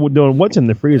should know what's in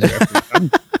the freezer.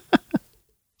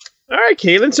 All right,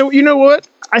 Kaitlyn. So you know what?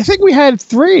 I think we had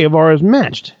 3 of ours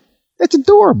matched. That's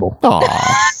adorable.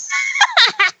 Aw.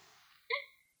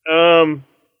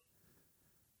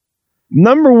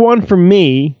 Number 1 for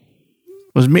me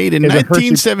was made in is a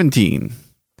Hershey- 1917.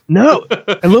 No,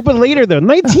 a little bit later though,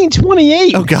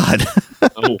 1928. Oh God.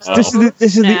 Oh, wow. This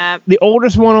is the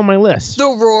oldest one on my list. The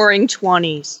Roaring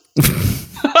 20s.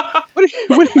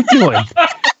 What are you doing?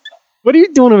 What are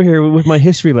you doing over here with my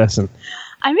history lesson?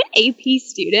 I'm an AP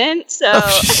student, so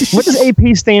What does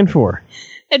AP stand for?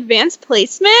 advanced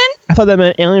placement. I thought that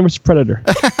meant Alien vs. Predator.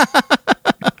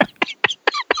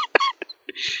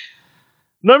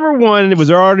 Number 1 has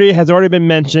already been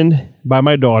mentioned by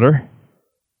my daughter.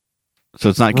 So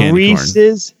it's not candy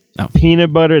Reese's corn.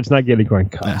 peanut butter. It's not candy corn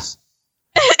cups.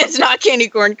 It's not candy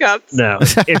corn cups. No,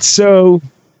 it's so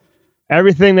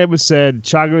everything that was said.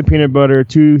 Chocolate and peanut butter,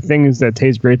 2 things that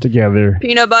taste great together.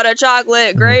 Peanut butter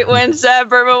chocolate, great when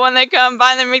separate, but when they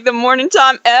combine, they make the morning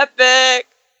time epic.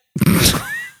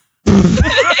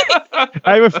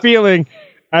 I have a feeling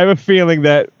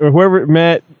that whoever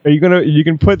Matt, you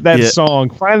can put that song,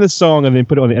 find the song, and then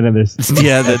put it on the end of this.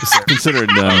 Yeah, that's considered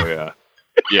done. Oh,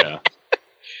 yeah.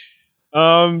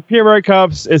 Peanut butter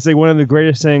cups is like one of the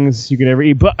greatest things you can ever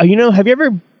eat. But have you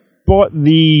ever bought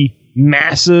the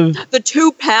massive? The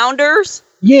 2-pounders.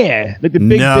 Yeah, like the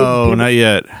big. No, big, not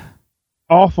yet.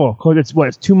 Awful, because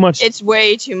it's too much. It's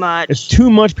way too much. It's too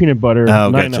much peanut butter. Oh,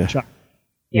 not gotcha. enough chocolate.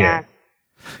 Yeah.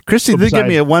 Christy did give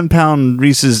me a 1 pound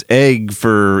Reese's egg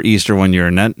for Easter one year,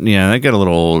 and that got a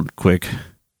little old quick.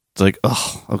 It's like,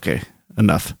 oh, okay,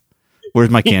 enough. Where's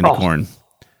my candy corn?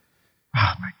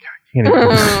 Oh my god, candy corn.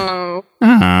 Oh.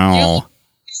 Oh.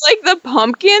 It's like the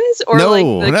pumpkins, or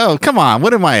No, come on.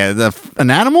 What am I?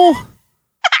 An animal?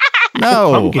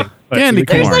 No, Pumpkin. candy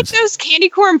corn. There's like those candy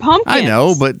corn pumpkins. I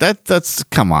know, but that's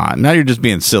come on. Now you're just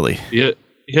being silly. Yeah,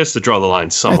 he has to draw the line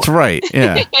somewhere. That's right.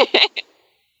 Yeah.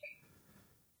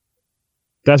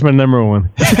 That's my number 1.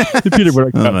 The peanut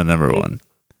butter That's cup. my number 1.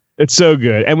 It's so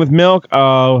good, and with milk,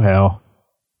 oh hell,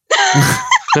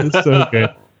 it's so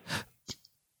good.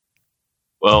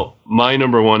 Well, my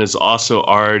number 1 has also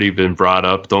already been brought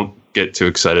up. Don't get too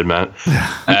excited, Matt.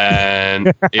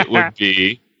 And it would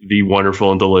be the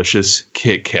wonderful and delicious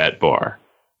Kit Kat bar.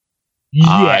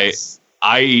 Yes.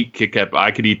 I eat Kit Kat. I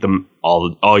could eat them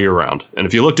all year round. And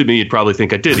if you looked at me, you'd probably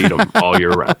think I did eat them all year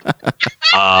round.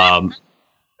 Oh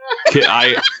my god!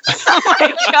 I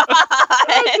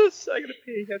gotta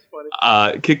pee. That's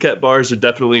funny. Kit Kat bars are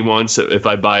definitely ones that if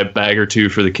I buy a bag or 2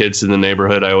 for the kids in the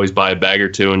neighborhood, I always buy a bag or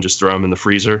 2 and just throw them in the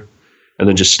freezer and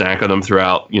then just snack on them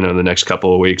throughout, the next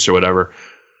couple of weeks or whatever.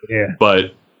 Yeah.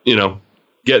 But,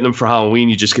 getting them for Halloween,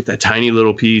 you just get that tiny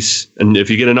little piece. And if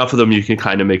you get enough of them, you can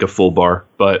kind of make a full bar.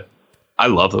 But I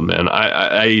love them, man.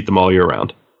 I eat them all year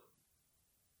round.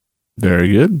 Very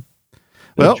good.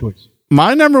 Well, choice.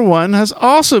 my number 1 has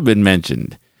also been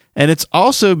mentioned, and it's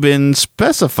also been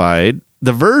specified,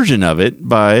 the version of it,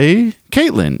 by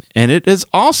Kaitlyn, and it is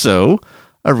also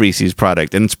a Reese's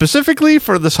product. And specifically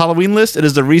for this Halloween list, it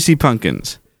is the Reese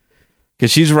Pumpkins.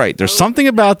 Because she's right. There's something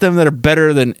about them that are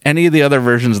better than any of the other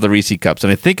versions of the Reese cups,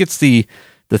 and I think it's the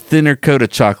thinner coat of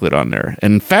chocolate on there.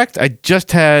 And in fact, I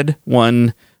just had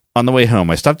one on the way home.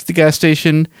 I stopped at the gas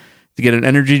station to get an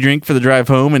energy drink for the drive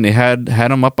home, and they had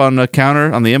them up on the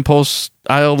counter on the impulse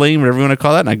aisle lane, whatever you want to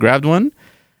call that, and I grabbed one,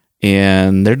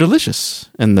 and they're delicious,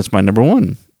 and that's my number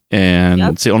 1, and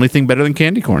it's the only thing better than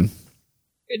candy corn.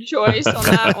 Good choice on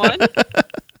that one.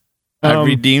 I've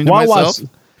redeemed Wawa's, myself.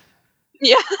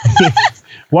 Yeah.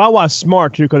 Wawa's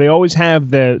smart too, because they always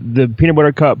have the peanut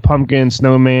butter cup, pumpkin,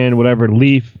 snowman, whatever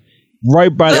leaf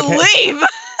right by The leaf.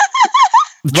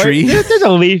 Tree. There's a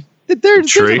leaf. There's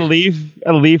Tree.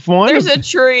 a leaf one. There's a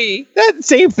tree. That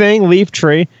same thing, leaf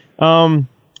tree.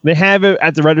 They have it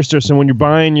at the register, so when you're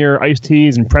buying your iced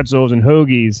teas and pretzels and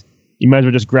hoagies, you might as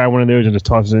well just grab one of those and just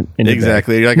toss it in.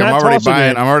 Exactly. You're like, Not I'm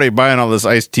tossing already buying all this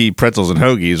iced tea, pretzels, and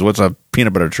hoagies. What's a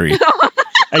peanut butter tree?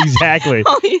 Exactly.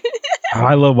 Oh, yeah. Oh,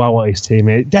 I love Wawa iced tea,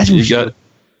 man. That's what You got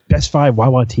best 5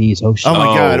 Wawa teas. Oh shit. Oh my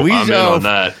God, I'm in on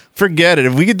that. Forget it.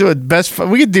 If we could do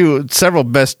we could do several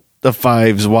best of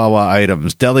 5s Wawa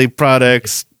items, deli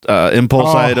products,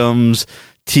 impulse items,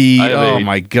 tea. Oh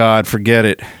my God, forget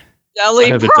it. Deli I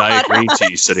have a Diet Green products.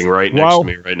 tea sitting right next to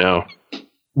me right now.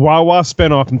 Wawa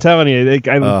spinoff. I'm telling you,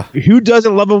 who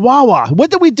doesn't love a Wawa?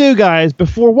 What did we do, guys,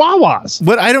 before Wawas?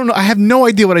 But I don't know. I have no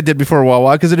idea what I did before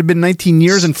Wawa because it had been 19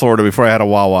 years in Florida before I had a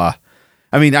Wawa.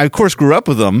 I mean, I of course grew up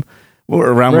with them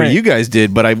around where you guys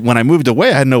did, but when I moved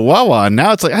away, I had no Wawa, and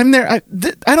now it's like I'm there. I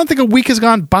don't think a week has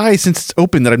gone by since it's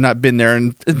open that I've not been there,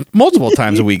 and multiple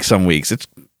times a week. Some weeks,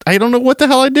 I don't know what the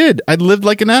hell I did. I lived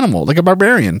like an animal, like a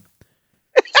barbarian.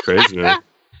 It's crazy, man.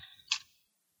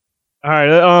 All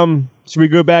right. Should we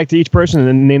go back to each person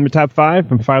and name the top 5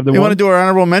 from 5 to 1? You want to do our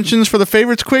honorable mentions for the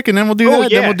favorites quick, and then we'll do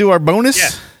that. Yeah. Then we'll do our bonus. Yeah.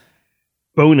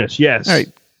 Bonus, yes. All right,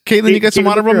 Kaitlyn, you got some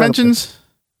honorable mentions?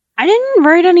 I didn't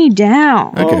write any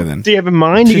down. Okay, then. Do you have in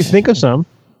mind? You can think of some.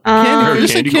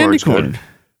 Candy corn.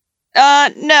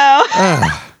 No.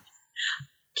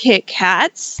 Kit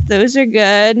Kats. Those are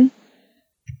good.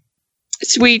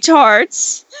 Sweet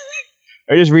Tarts.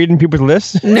 Are you just reading people's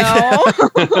lists? No.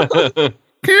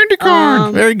 Candy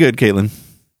corn. Very good, Kaitlyn.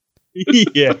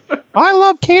 Yeah. I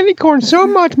love candy corn so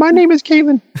much. My name is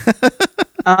Kaitlyn.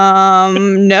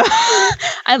 No.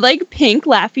 I like pink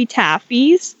Laffy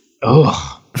Taffies.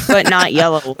 Ugh. But not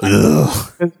yellow.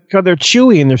 Because they're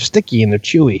chewy and they're sticky and they're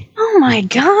chewy. Oh my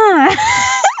god.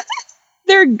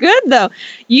 They're good though.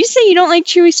 You say you don't like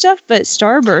chewy stuff, but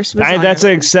Starburst was That's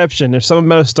an exception. There's something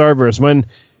about a Starburst.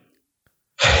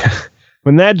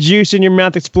 When that juice in your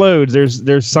mouth explodes,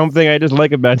 there's something I just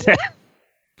like about that.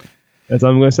 That's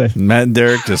all I'm going to say. Matt and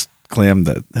Derek just clammed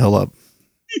the hell up.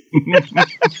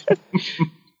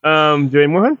 Do any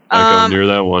more? I go near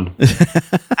that one.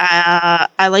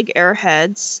 I like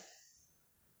Airheads.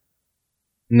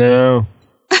 No.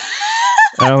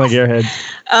 I don't like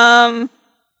Airheads.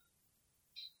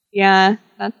 Yeah,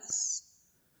 that's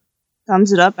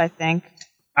sums it up, I think.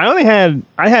 I had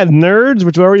Nerds,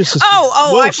 which were already just...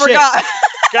 I forgot.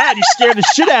 God, you scared the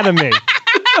shit out of me.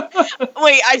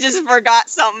 Wait, I just forgot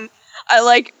something. I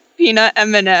like peanut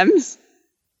M&Ms.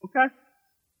 Okay.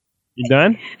 You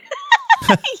done?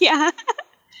 Yeah.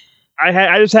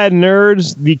 I just had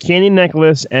Nerds, the candy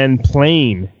necklace, and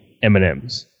plain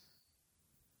M&Ms.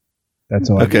 That's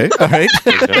all. Okay, all right.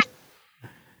 Okay.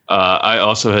 I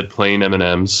also had plain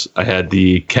M&Ms. I had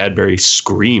the Cadbury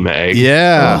Scream Egg.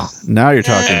 Yeah, now you're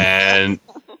talking. And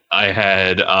I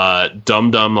had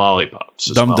Dum Dum Lollipops.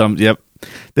 Dum Dum, yep.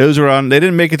 Those were on. They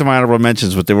didn't make it to my honorable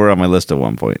mentions, but they were on my list at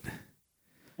one point.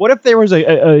 What if there was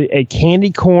a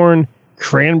candy corn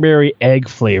cranberry egg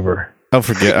flavor? Oh,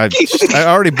 forget. I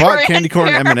already bought candy corn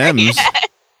M&Ms.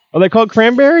 Are they called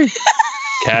cranberry?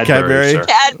 Cadbury. Sir.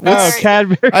 Oh,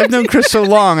 Cadbury. I've known Chris so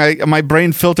long, my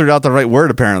brain filtered out the right word,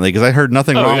 apparently, because I heard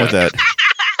nothing wrong with that.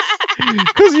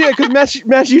 Because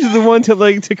Mash uses the one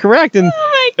to correct, and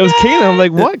it was Kayla. I'm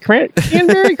like, what?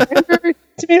 Cranberry?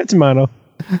 Tomato.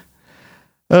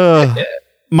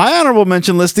 My honorable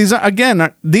mention list, these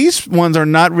ones are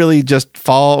not really just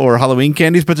fall or Halloween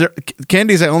candies, but they're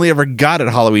candies I only ever got at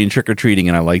Halloween trick-or-treating,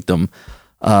 and I liked them.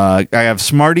 I have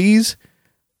Smarties,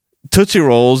 Tootsie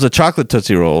Rolls, the chocolate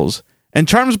Tootsie Rolls, and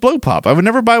Charms Blow Pop. I would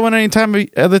never buy one other time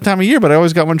of year, but I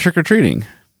always got one trick-or-treating.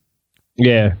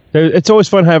 Yeah. It's always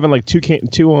fun having like two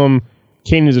candies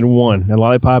in one, a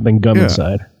lollipop and gum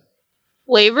inside.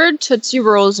 Flavored Tootsie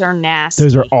Rolls are nasty.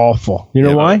 Those are awful. You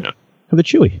know why? Because they're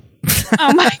chewy.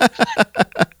 Oh my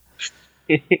god.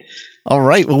 All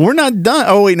right. Well, we're not done.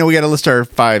 Oh, wait. No, we got to list our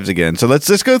fives again. So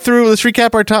let's go through. Let's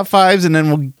recap our top fives, and then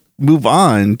we'll move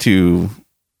on to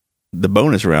the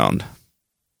bonus round.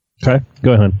 Okay.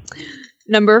 Go ahead.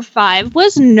 Number 5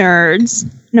 was Nerds.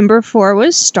 Number 4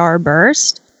 was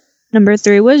Starburst. Number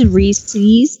 3 was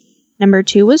Reese's. Number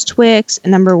 2 was Twix.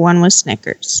 And number 1 was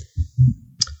Snickers.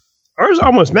 Ours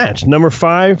almost matched. Number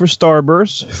 5 was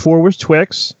Starburst. 4 was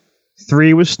Twix.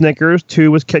 3 was Snickers. 2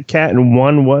 was Kit Kat. And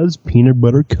 1 was Peanut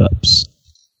Butter Cups.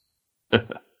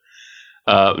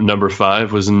 Number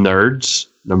 5 was Nerds.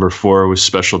 Number 4 was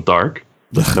Special Dark.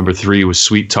 Number 3 was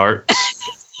Sweet Tarts.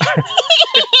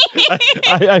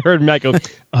 I heard Matt go,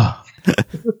 oh.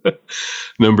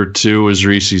 Number 2 was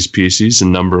Reese's Pieces,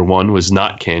 and number 1 was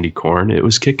not candy corn. It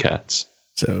was Kit Kats.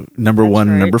 So number 1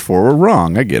 and number 4 were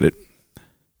wrong. I get it.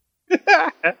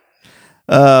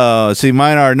 See,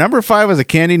 mine are number 5 was a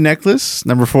candy necklace.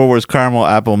 Number 4 was caramel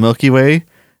apple Milky Way.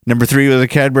 Number 3 was a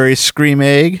Cadbury Scream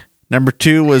Egg. Number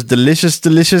 2 was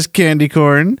delicious candy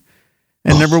corn.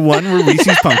 And number 1 were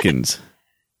Reese's Pumpkins.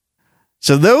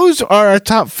 So those are our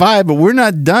top 5, but we're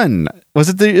not done.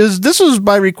 This was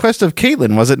by request of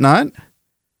Kaitlyn, was it not?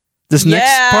 This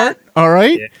next part? All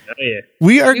right. Yeah. Oh, yeah.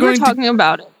 We were talking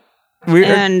about it.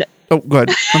 Oh, go ahead.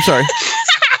 I'm sorry.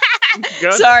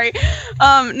 Sorry.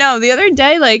 No, the other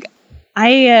day,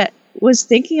 I was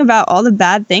thinking about all the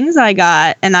bad things I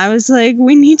got, and I was like,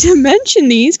 we need to mention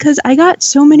these because I got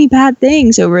so many bad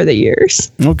things over the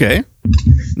years. Okay.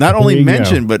 Not only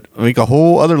mention, but make a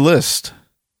whole other list.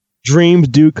 Dreams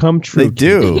do come true. They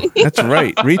do. That's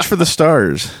right. Reach for the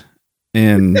stars.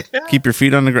 and keep your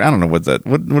feet on the ground. I don't know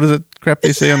what is that crap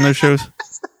they say on those shows?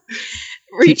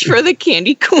 Reach for the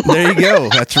candy corn. There you go.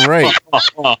 That's right.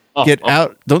 Get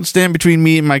out. Don't stand between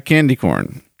me and my candy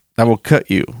corn. I will cut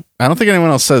you. I don't think anyone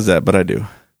else says that, but I do.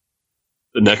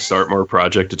 The next Artmore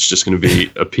project, it's just going to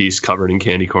be a piece covered in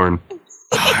candy corn.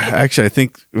 Actually, I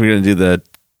think we're going to do the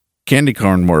candy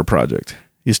corn more project.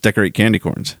 You just decorate candy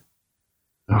corns.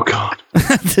 Oh, God.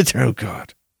 Oh,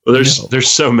 God. Well, there's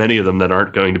so many of them that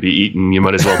aren't going to be eaten. You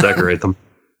might as well decorate them.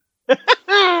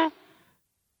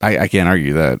 I can't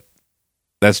argue that.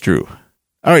 That's true.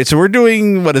 All right, so we're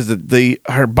doing, what is it?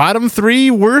 Our bottom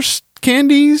 3 worst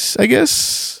candies, I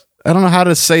guess? I don't know how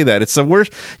to say that. It's the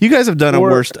worst. You guys have done a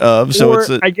worst of, so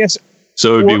it's I guess.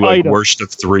 So it would be like item. worst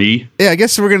of 3. Yeah, I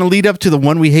guess we're going to lead up to the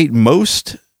one we hate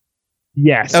most.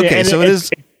 Yes. Okay, and so it is.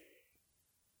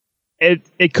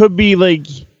 It could be like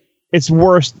it's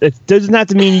worse. It doesn't have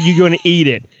to mean you're going to eat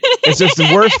it. It's just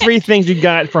the worst 3 things you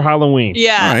got for Halloween.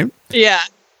 Yeah. All right. Yeah.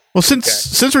 Well,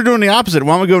 since we're doing the opposite,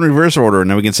 why don't we go in reverse order, and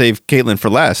then we can save Kaitlyn for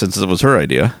last, since it was her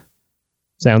idea.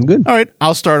 Sounds good. All right,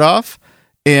 I'll start off.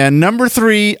 And number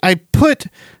 3, I put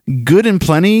Good and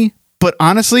Plenty, but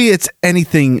honestly, it's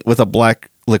anything with a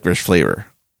black licorice flavor.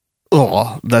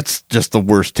 Oh, that's just the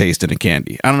worst taste in a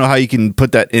candy. I don't know how you can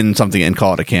put that in something and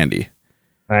call it a candy.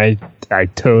 I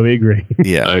totally agree.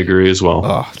 Yeah, I agree as well.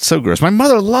 Oh, it's so gross. My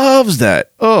mother loves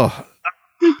that. Oh.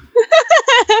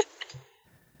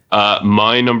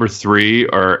 My number 3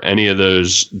 are any of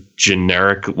those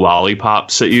generic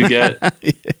lollipops that you get.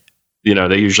 You know,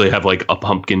 they usually have like a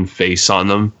pumpkin face on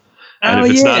them. And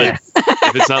if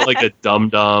it's not like a Dum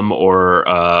Dum or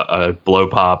a Blow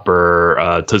Pop or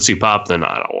a Tootsie Pop, then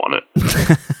I don't want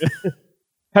it.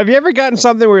 Have you ever gotten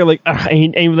something where you're like,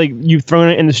 and like you've thrown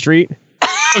it in the street?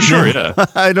 Oh, sure, yeah.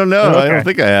 I don't know. Okay. I don't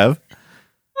think I have.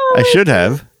 I should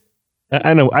have.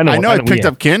 I know. I picked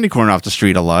up candy corn off the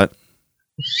street a lot.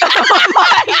 Oh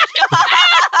my God.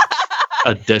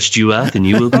 I'll dust you up and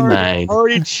you will be mine.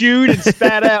 Already chewed and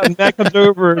spat out, and that comes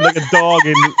over like a dog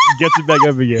and gets it back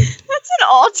up again. That's an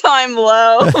all-time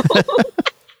low.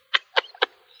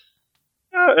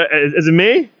 Is it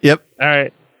me? Yep. All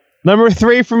right. Number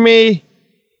 3 for me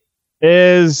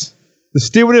is the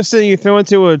stupidest thing you throw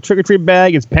into a trick-or-treat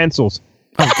bag is pencils.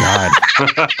 Oh, God.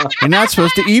 You're not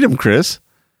supposed to eat them, Chris.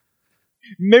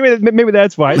 Maybe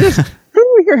that's why. Here's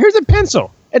a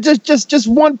pencil. It's just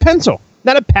one pencil.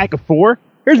 Not a pack of 4.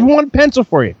 Here's one pencil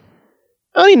for you.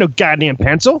 I don't need no goddamn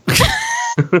pencil.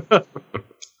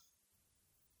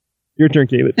 Your turn,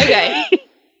 Kaitlyn. Okay.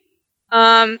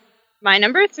 My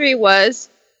number 3 was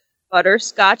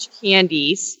butterscotch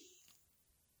candies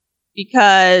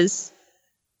because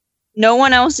no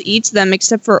one else eats them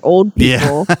except for old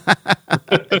people.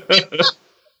 Yeah.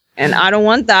 And I don't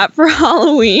want that for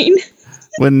Halloween.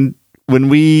 When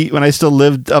I still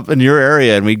lived up in your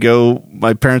area and we'd go,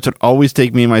 my parents would always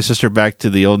take me and my sister back to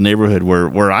the old neighborhood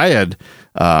where I had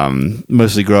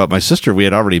mostly grow up. My sister, we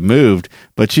had already moved,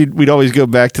 but we'd always go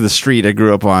back to the street I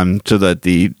grew up on so that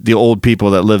the old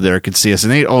people that lived there could see us.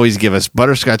 And they'd always give us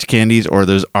butterscotch candies or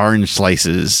those orange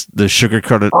slices, the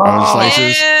sugar-coated orange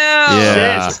slices.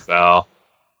 Yeah. Wow.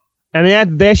 And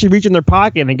they actually reach in their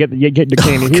pocket and get the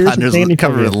candy. Here's some candy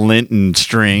covered with lint and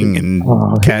string and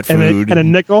cat food. And a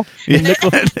nickel. Yeah, a nickel.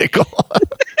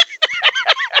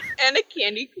 And a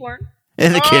candy corn.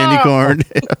 And a candy corn.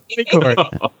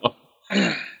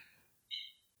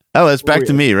 Oh, it's back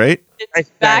to me, right?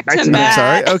 It's back to me.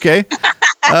 Sorry. Okay.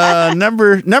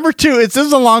 Number 2. This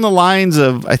is along the lines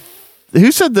of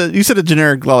you said a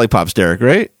generic lollipops, Derek,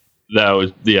 right? That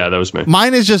was me.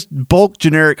 Mine is just bulk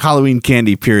generic Halloween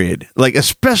candy, period. Like,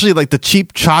 especially like the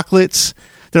cheap chocolates.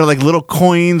 They're like little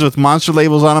coins with monster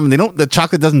labels on them, and the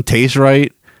chocolate doesn't taste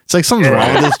right. It's like something's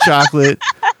wrong with this chocolate.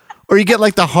 Or you get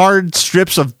like the hard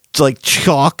strips of like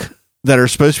chalk that are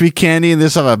supposed to be candy, and they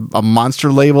just have a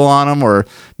monster label on them, or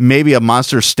maybe a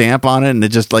monster stamp on it, and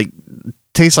it just like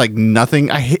tastes like nothing.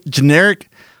 I hate generic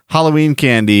Halloween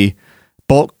candy,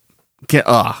 bulk.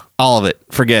 All of it.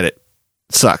 Forget it.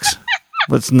 Sucks.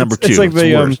 What's number 2? It's like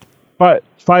the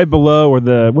Five Below or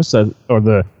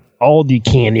the Aldi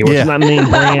candy, where it's not named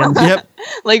brand. Yep.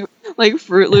 Like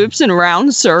Fruit Loops in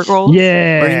round circles.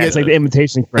 Yeah, it's like the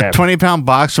imitation crap. A 20-pound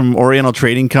box from Oriental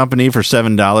Trading Company for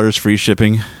 $7, free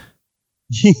shipping.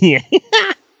 Yeah.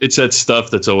 It's that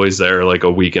stuff that's always there like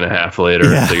a week and a half later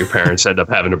that your parents end up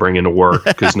having to bring into work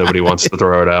because nobody wants to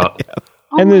throw it out. Yeah.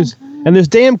 And there's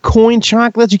damn coin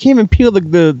chocolates. You can't even peel the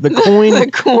coin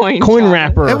the coin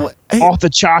wrapper off the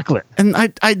chocolate. And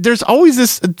I there's always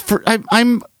this.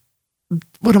 I'm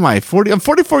what am I? 40. I'm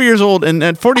 44 years old, and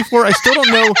at 44, I still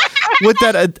don't know what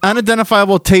that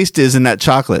unidentifiable taste is in that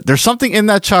chocolate. There's something in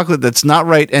that chocolate that's not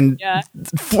right. And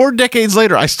 4 decades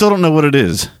later, I still don't know what it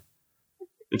is.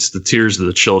 It's the tears of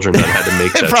the children that had to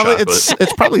make that chocolate.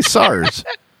 It's probably SARS.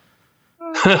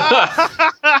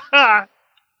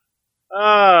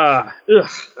 All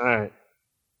right.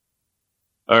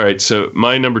 All right, so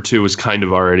my number 2 was kind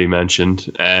of already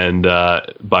mentioned, and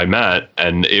by Matt,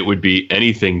 and it would be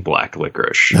anything black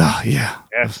licorice. Oh yeah,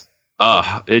 yes.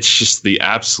 It's just the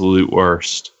absolute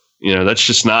worst. You know, that's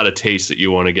just not a taste that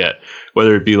you want to get.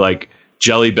 Whether it be like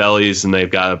Jelly Bellies and they've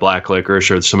got a black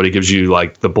licorice, or somebody gives you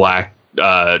like the black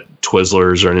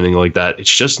Twizzlers or anything like that.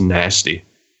 It's just nasty.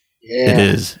 Yeah, it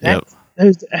is. Yep.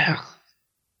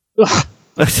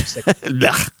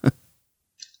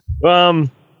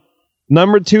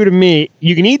 Number 2 to me,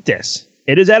 you can eat this.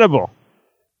 It is edible.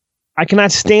 I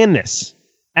cannot stand this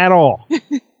at all.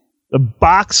 The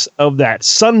box of that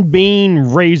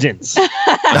Sunbeam raisins.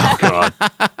 Oh God!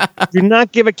 Do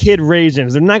not give a kid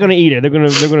raisins. They're not going to eat it. They're going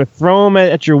to throw them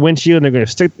at your windshield. And they're going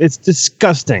to stick. It's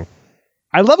disgusting.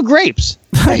 I love grapes.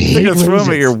 They're going to throw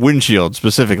them at your windshield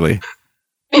specifically.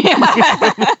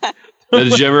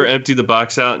 Did you ever empty the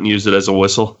box out and use it as a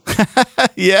whistle?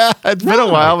 Yeah, it's been a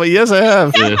while, but yes, I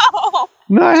have. Yeah.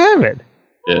 No, I haven't.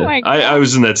 Yeah. Oh my God. I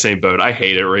was in that same boat. I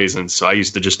hated raisins, so I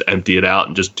used to just empty it out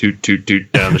and just toot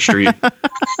down the street.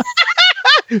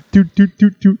 Toot.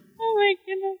 Oh my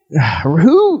goodness.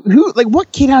 Who, like,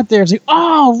 what kid out there is like,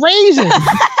 oh, raisins,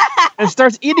 and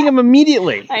starts eating them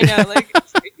immediately? I know, like,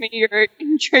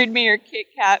 trade me your Kit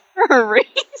Kat for a raisin.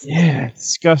 Yeah, it's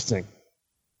disgusting.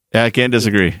 Yeah, I can't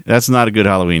disagree. That's not a good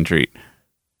Halloween treat.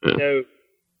 No.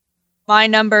 My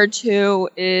number 2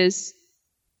 is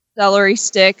celery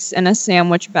sticks in a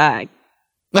sandwich bag.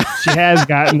 She has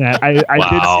gotten that. I did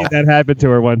see that happen to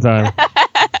her one time. Like,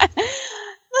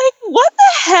 what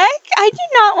the heck? I do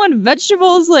not want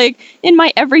vegetables, like, in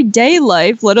my everyday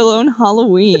life, let alone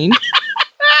Halloween.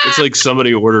 It's like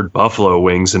somebody ordered buffalo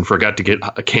wings and forgot to get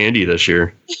a candy this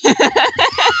year.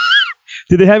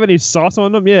 Did they have any sauce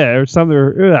on them? Yeah, or something.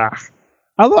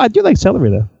 Although I do like celery,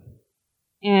 though.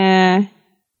 Yeah.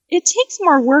 It takes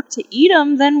more work to eat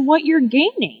them than what you're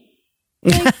gaining.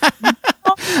 Like,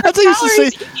 That's what I used to say.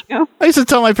 I used to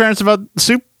tell my parents about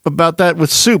that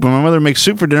with soup. When my mother makes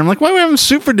soup for dinner, I'm like, why are we having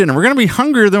soup for dinner? We're going to be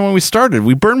hungrier than when we started.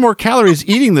 We burn more calories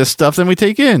eating this stuff than we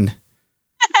take in.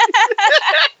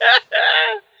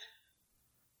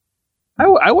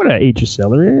 I would have ate your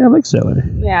celery. I like celery.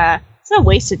 Yeah. It's a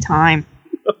waste of time.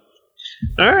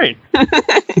 All right.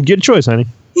 Good choice, honey.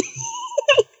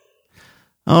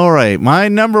 All right. My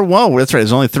number 1. That's right.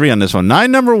 There's only 3 on this one. My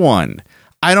number 1.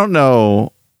 I don't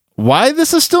know why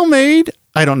this is still made.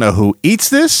 I don't know who eats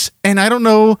this. And I don't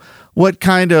know what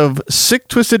kind of sick,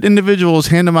 twisted individuals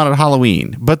hand them out at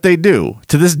Halloween. But they do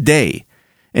to this day.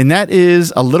 And that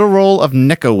is a little roll of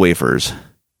Necco wafers.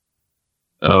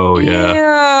 Oh,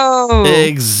 yeah. Ew.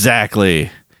 Exactly.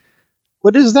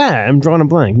 What is that? I'm drawing a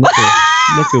blank.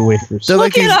 Necco wafers. They're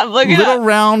Look like it up, look it little up.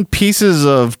 round pieces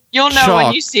of You'll know chalk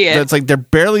when you see it. That's like they're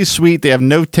barely sweet. They have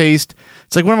no taste.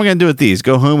 It's like, what am I going to do with these?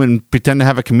 Go home and pretend to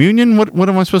have a communion? What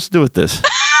am I supposed to do with this?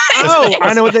 Oh,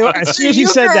 I know what they are. As soon as you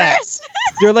said that, Eucharist.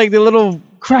 they're like the little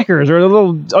crackers or the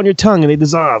little on your tongue and they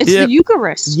dissolve. It's Yep. the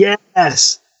Eucharist.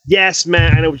 Yes,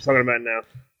 man. I know what you're talking about now.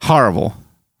 Horrible.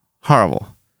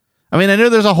 I mean, I know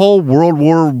there's a whole World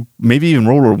War, maybe even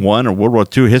World War I or World War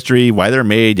II history, why they're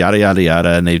made, yada, yada,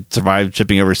 yada, and they survived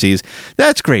shipping overseas.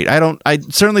 That's great. I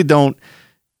certainly don't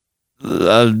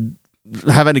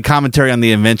have any commentary on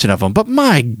the invention of them, but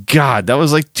my God, that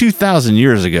was like 2,000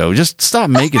 years ago. Just stop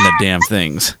making the damn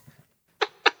things.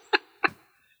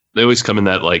 They always come in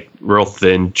that like real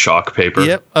thin chalk paper.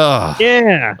 Yep. Ugh.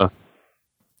 Yeah.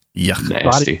 Yuck.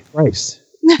 Nasty. Body Christ.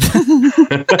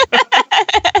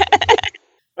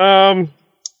 My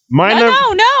No,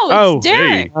 Oh, it's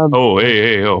Derek.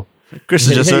 Hey. Chris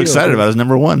is just so excited about his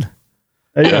number 1.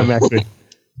 Yeah, I'm actually.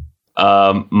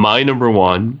 My number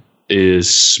 1 is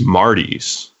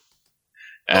Smarties.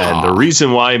 And the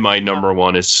reason why my number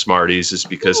 1 is Smarties is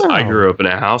because I grew up in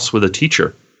a house with a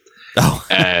teacher. Oh.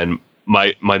 And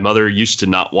my mother used to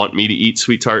not want me to eat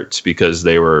sweet tarts because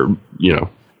they were,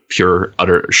 pure,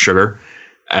 utter sugar.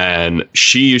 And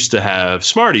she used to have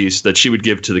Smarties that she would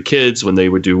give to the kids when they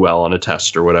would do well on a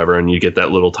test or whatever. And you get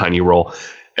that little tiny roll.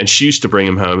 And she used to bring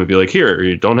them home and be like, here,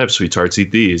 you don't have sweet tarts,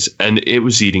 eat these. And it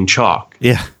was eating chalk.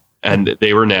 Yeah. And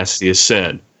they were nasty as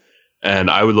sin.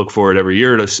 And I would look forward every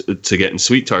year to getting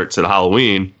sweet tarts at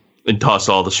Halloween and toss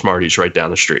all the Smarties right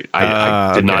down the street.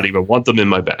 I did not even want them in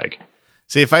my bag.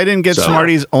 See, if I didn't get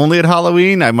Smarties only at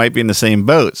Halloween, I might be in the same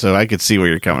boat. So I could see where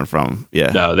you're coming from.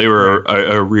 Yeah. No, they were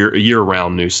a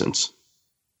year-round nuisance.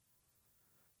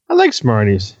 I like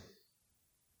Smarties.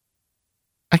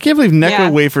 I can't believe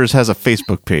Necro Wafers has a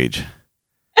Facebook page.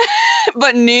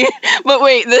 But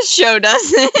wait, this show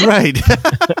doesn't. Right.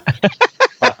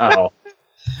 Wow.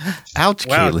 Ouch,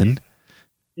 Kaitlyn.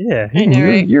 Yeah,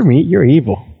 you're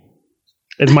evil.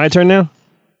 It's my turn now?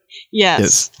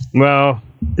 Yes. Well,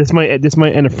 this might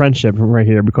end a friendship right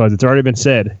here because it's already been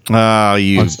said. Oh,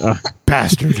 you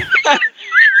bastard.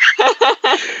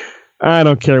 I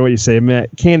don't care what you say, Matt.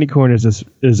 Candy corn is just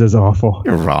awful.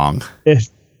 You're wrong.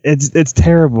 It's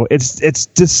terrible. It's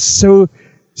just so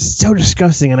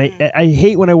disgusting, and I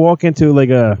hate when I walk into like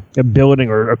a building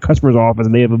or a customer's office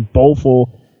and they have a bowl full of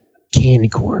candy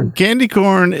corn. Candy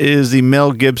corn is the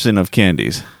Mel Gibson of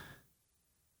candies.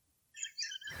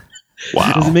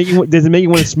 Wow. Does it make you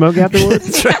want to smoke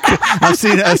afterwards?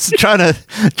 I was trying to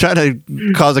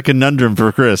cause a conundrum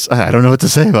for Chris. I don't know what to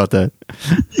say about that.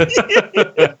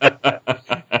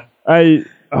 I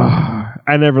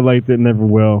never liked it, never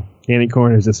will. Candy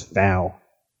corn is just foul.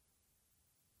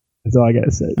 That's all I gotta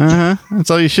say.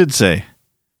 That's all you should say.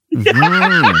 That's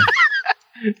all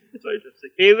you should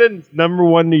say. Kaitlyn, number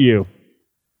one to you.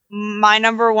 My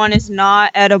number one is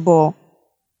not edible.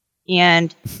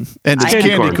 And it's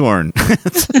candy corn.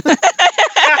 That's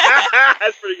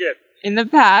pretty good. In the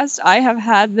past, I have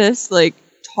had this like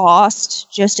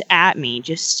tossed just at me, and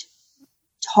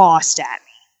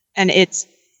it's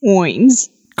coins.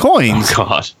 Coins? Oh,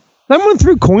 God. Someone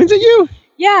threw coins at you?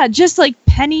 Yeah, just like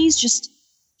pennies, just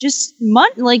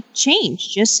like change.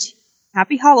 Just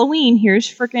happy Halloween. Here's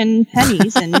freaking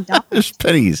pennies and there's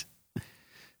pennies.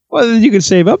 Well, you could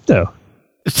save up though.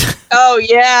 Oh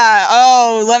yeah.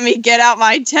 Oh, let me get out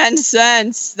my 10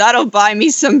 cents. That'll buy me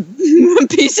some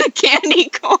piece of candy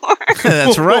corn.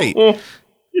 That's right.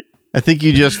 I think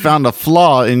you just found a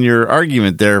flaw in your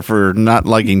argument there for not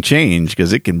liking change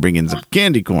because it can bring in some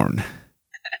candy corn.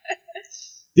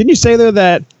 Didn't you say though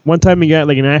that one time you got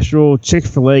like an actual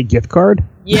Chick-fil-A gift card?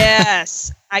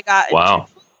 Yes, I got a Wow.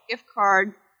 gift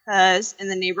card because in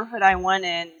the neighborhood I went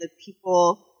in, the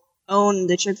people own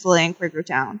the Chick-fil-A in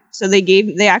Quakertown. So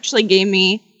they actually gave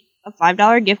me a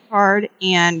 $5 gift card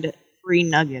and free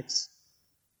nuggets.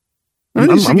 I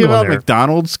used to give out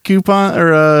McDonald's coupon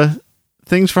or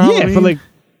things for Halloween. Yeah, for like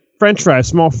French fries,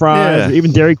 small fries,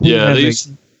 even Dairy Queen. Yeah, they used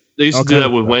to do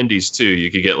that with Wendy's too. You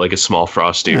could get like a small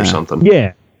Frosty or something.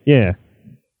 Yeah, yeah.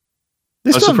 I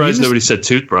was surprised nobody said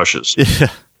toothbrushes. Yeah.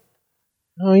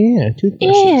 Oh yeah,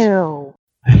 toothbrushes. Ew.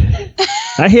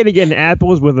 I hated getting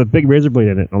apples with a big razor blade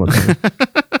in it all the time.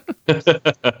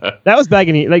 That was back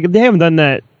in they haven't done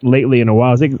that lately in a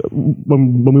while. I think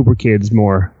when we were kids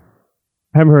more.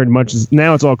 I haven't heard much.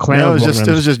 Now it's all clowns. No, it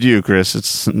was just you,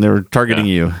 Chris. They were targeting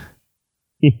you.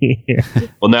 Yeah.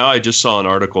 Well, now I just saw an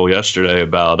article yesterday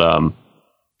about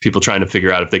people trying to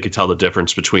figure out if they could tell the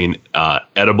difference between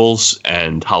edibles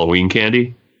and Halloween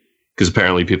candy, because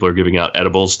apparently people are giving out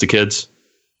edibles to kids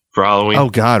for Halloween. Oh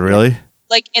God, really?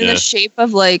 Like in the shape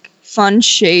of like fun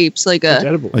shapes, like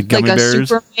a gummy bears?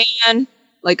 Superman,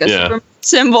 like a Superman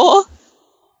symbol.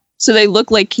 So they look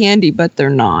like candy, but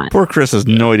they're not. Poor Chris has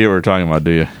no idea what we're talking about,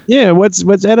 do you? Yeah, what's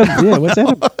edible? Yeah, what's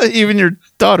edible? Even your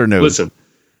daughter knows.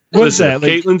 Listen,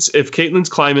 that? If Kaitlyn's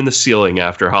climbing the ceiling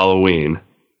after Halloween,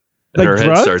 and her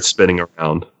head starts spinning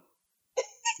around.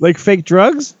 Like fake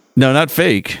drugs? No, not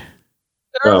fake.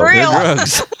 They're real. They're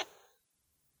drugs.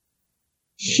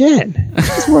 Shit.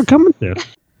 That's what we're coming to.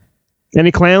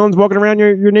 Any clowns walking around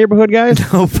your neighborhood, guys?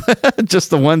 Nope. Just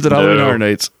the ones at Halloween Horror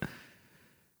Nights.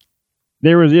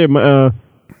 There was,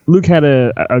 Luke had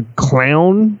a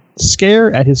clown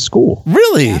scare at his school.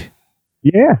 Really?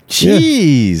 Yeah.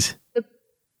 Jeez. Yeah.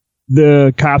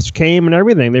 The cops came and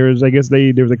everything. There was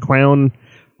a clown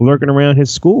lurking around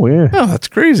his school. Yeah. Oh, that's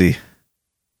crazy.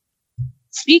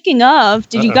 Speaking of,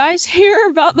 did you guys hear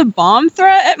about the bomb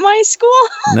threat at my school?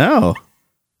 No.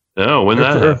 No, when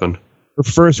that happened? The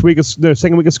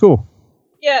second week of school.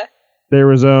 Yeah. There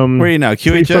was Where are you now?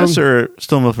 QHS or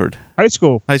still Milford? High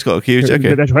school. High school. QHS.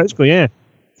 Okay. That's high school. Yeah.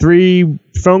 3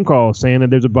 phone calls saying that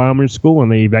there's a bomb in school, and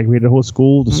they evacuated the whole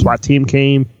school. The SWAT team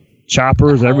came,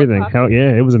 choppers, everything. Hell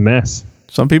yeah, it was a mess.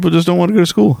 Some people just don't want to go to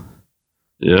school.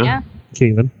 Yeah.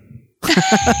 Kaitlyn.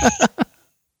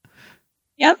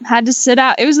 Yep. Had to sit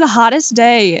out. It was the hottest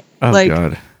day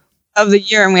God. of the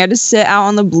year, and we had to sit out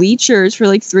on the bleachers for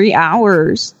like 3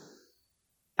 hours.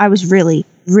 I was really,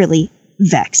 really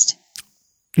vexed.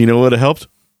 You know what would have helped?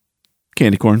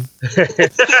 Candy corn.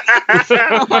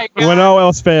 Oh my God. When all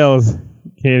else fails,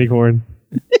 candy corn.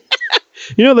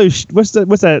 You know those? What's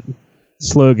that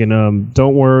slogan?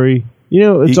 Don't worry. You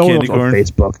know it's eat all candy on corn.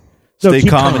 Facebook. Stay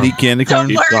calm and eat candy corn.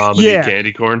 Keep calm and eat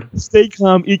candy corn. Stay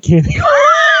calm, eat candy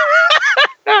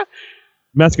corn.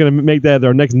 Matt's gonna make that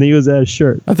our next NEOZAZ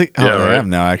shirt. I think. I am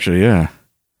now. Actually, yeah.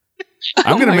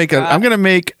 I'm gonna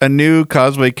make a new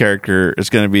cosplay character. It's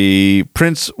gonna be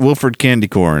Prince Wilford Candy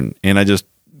Corn, and I just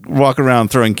walk around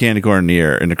throwing candy corn in the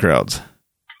air in the crowds.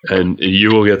 And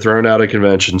you will get thrown out of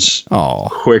conventions. Oh,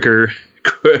 quicker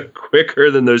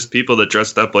than those people that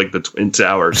dressed up like the Twin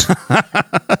Towers.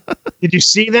 Did you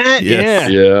see that?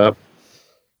 Yes. Yeah.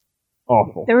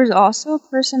 Awful. There was also a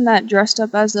person that dressed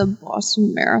up as a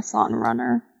Boston Marathon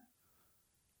runner.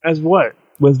 As what?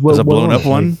 Was a blown up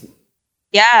one?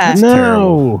 Yeah. No.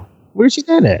 Terrible. Where'd you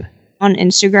get it? On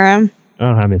Instagram. I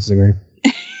don't have Instagram.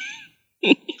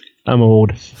 I'm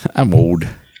old.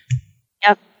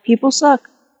 Yep. People suck.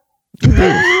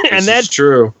 And that's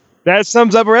true. That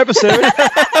sums up our episode.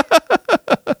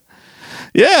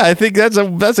 Yeah, I think that's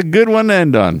a good one to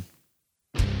end on.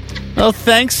 Well,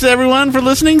 thanks everyone for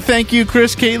listening. Thank you,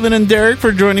 Chris, Kaitlyn, and Derek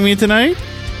for joining me tonight.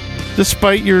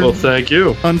 Despite your thank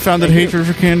you. Unfounded hatred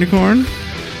for candy corn.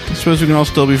 I suppose we can all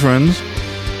still be friends.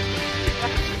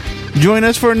 Join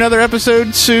us for another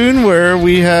episode soon where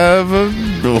we have,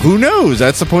 who knows?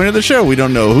 That's the point of the show. We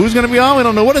don't know who's going to be on. We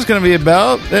don't know what it's going to be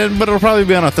about, but it'll probably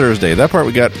be on a Thursday. That part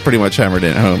we got pretty much hammered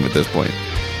in at home at this point.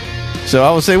 So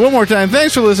I will say one more time,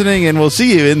 thanks for listening, and we'll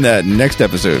see you in that next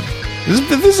episode.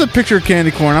 This is a picture of candy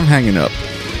corn. I'm hanging up.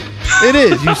 It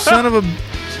is, you son of a...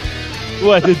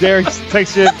 What, did Derek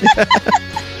text you?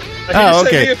 Oh,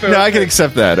 okay. No, I can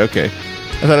accept that. Okay. I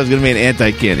thought it was going to be an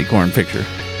anti-candy corn picture.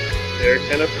 Derek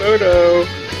sent a photo.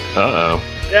 Uh-oh.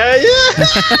 Yeah.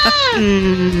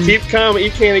 Keep calm,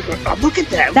 eat candy corn. Oh, look at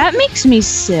that. That makes me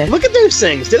sick. Look at those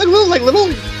things. They look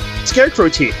little scarecrow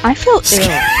teeth. I feel ill.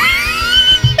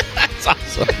 That's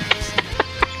awesome.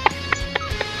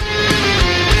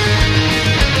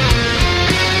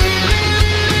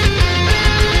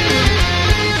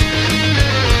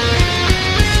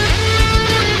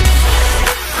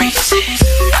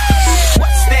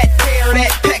 What's that tail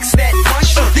that pecks that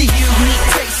punch? The unique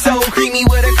taste so creamy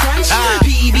with a crunch.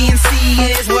 PB&C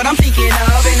is what I'm thinking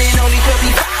of, and it only could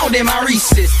be found in my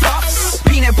Reese's Puffs.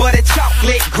 Peanut butter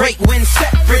chocolate, great when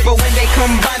separate, but when they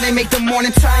combine, they make the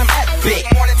morning time epic.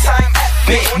 Morning time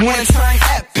epic. Morning time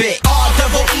epic.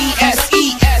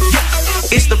 R-double-E-S-E-S.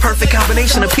 It's the perfect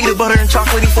combination of peanut butter and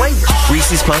chocolatey flavors.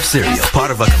 Reese's Puff Cereal, part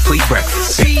of a complete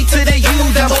breakfast. B to the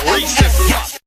U double F.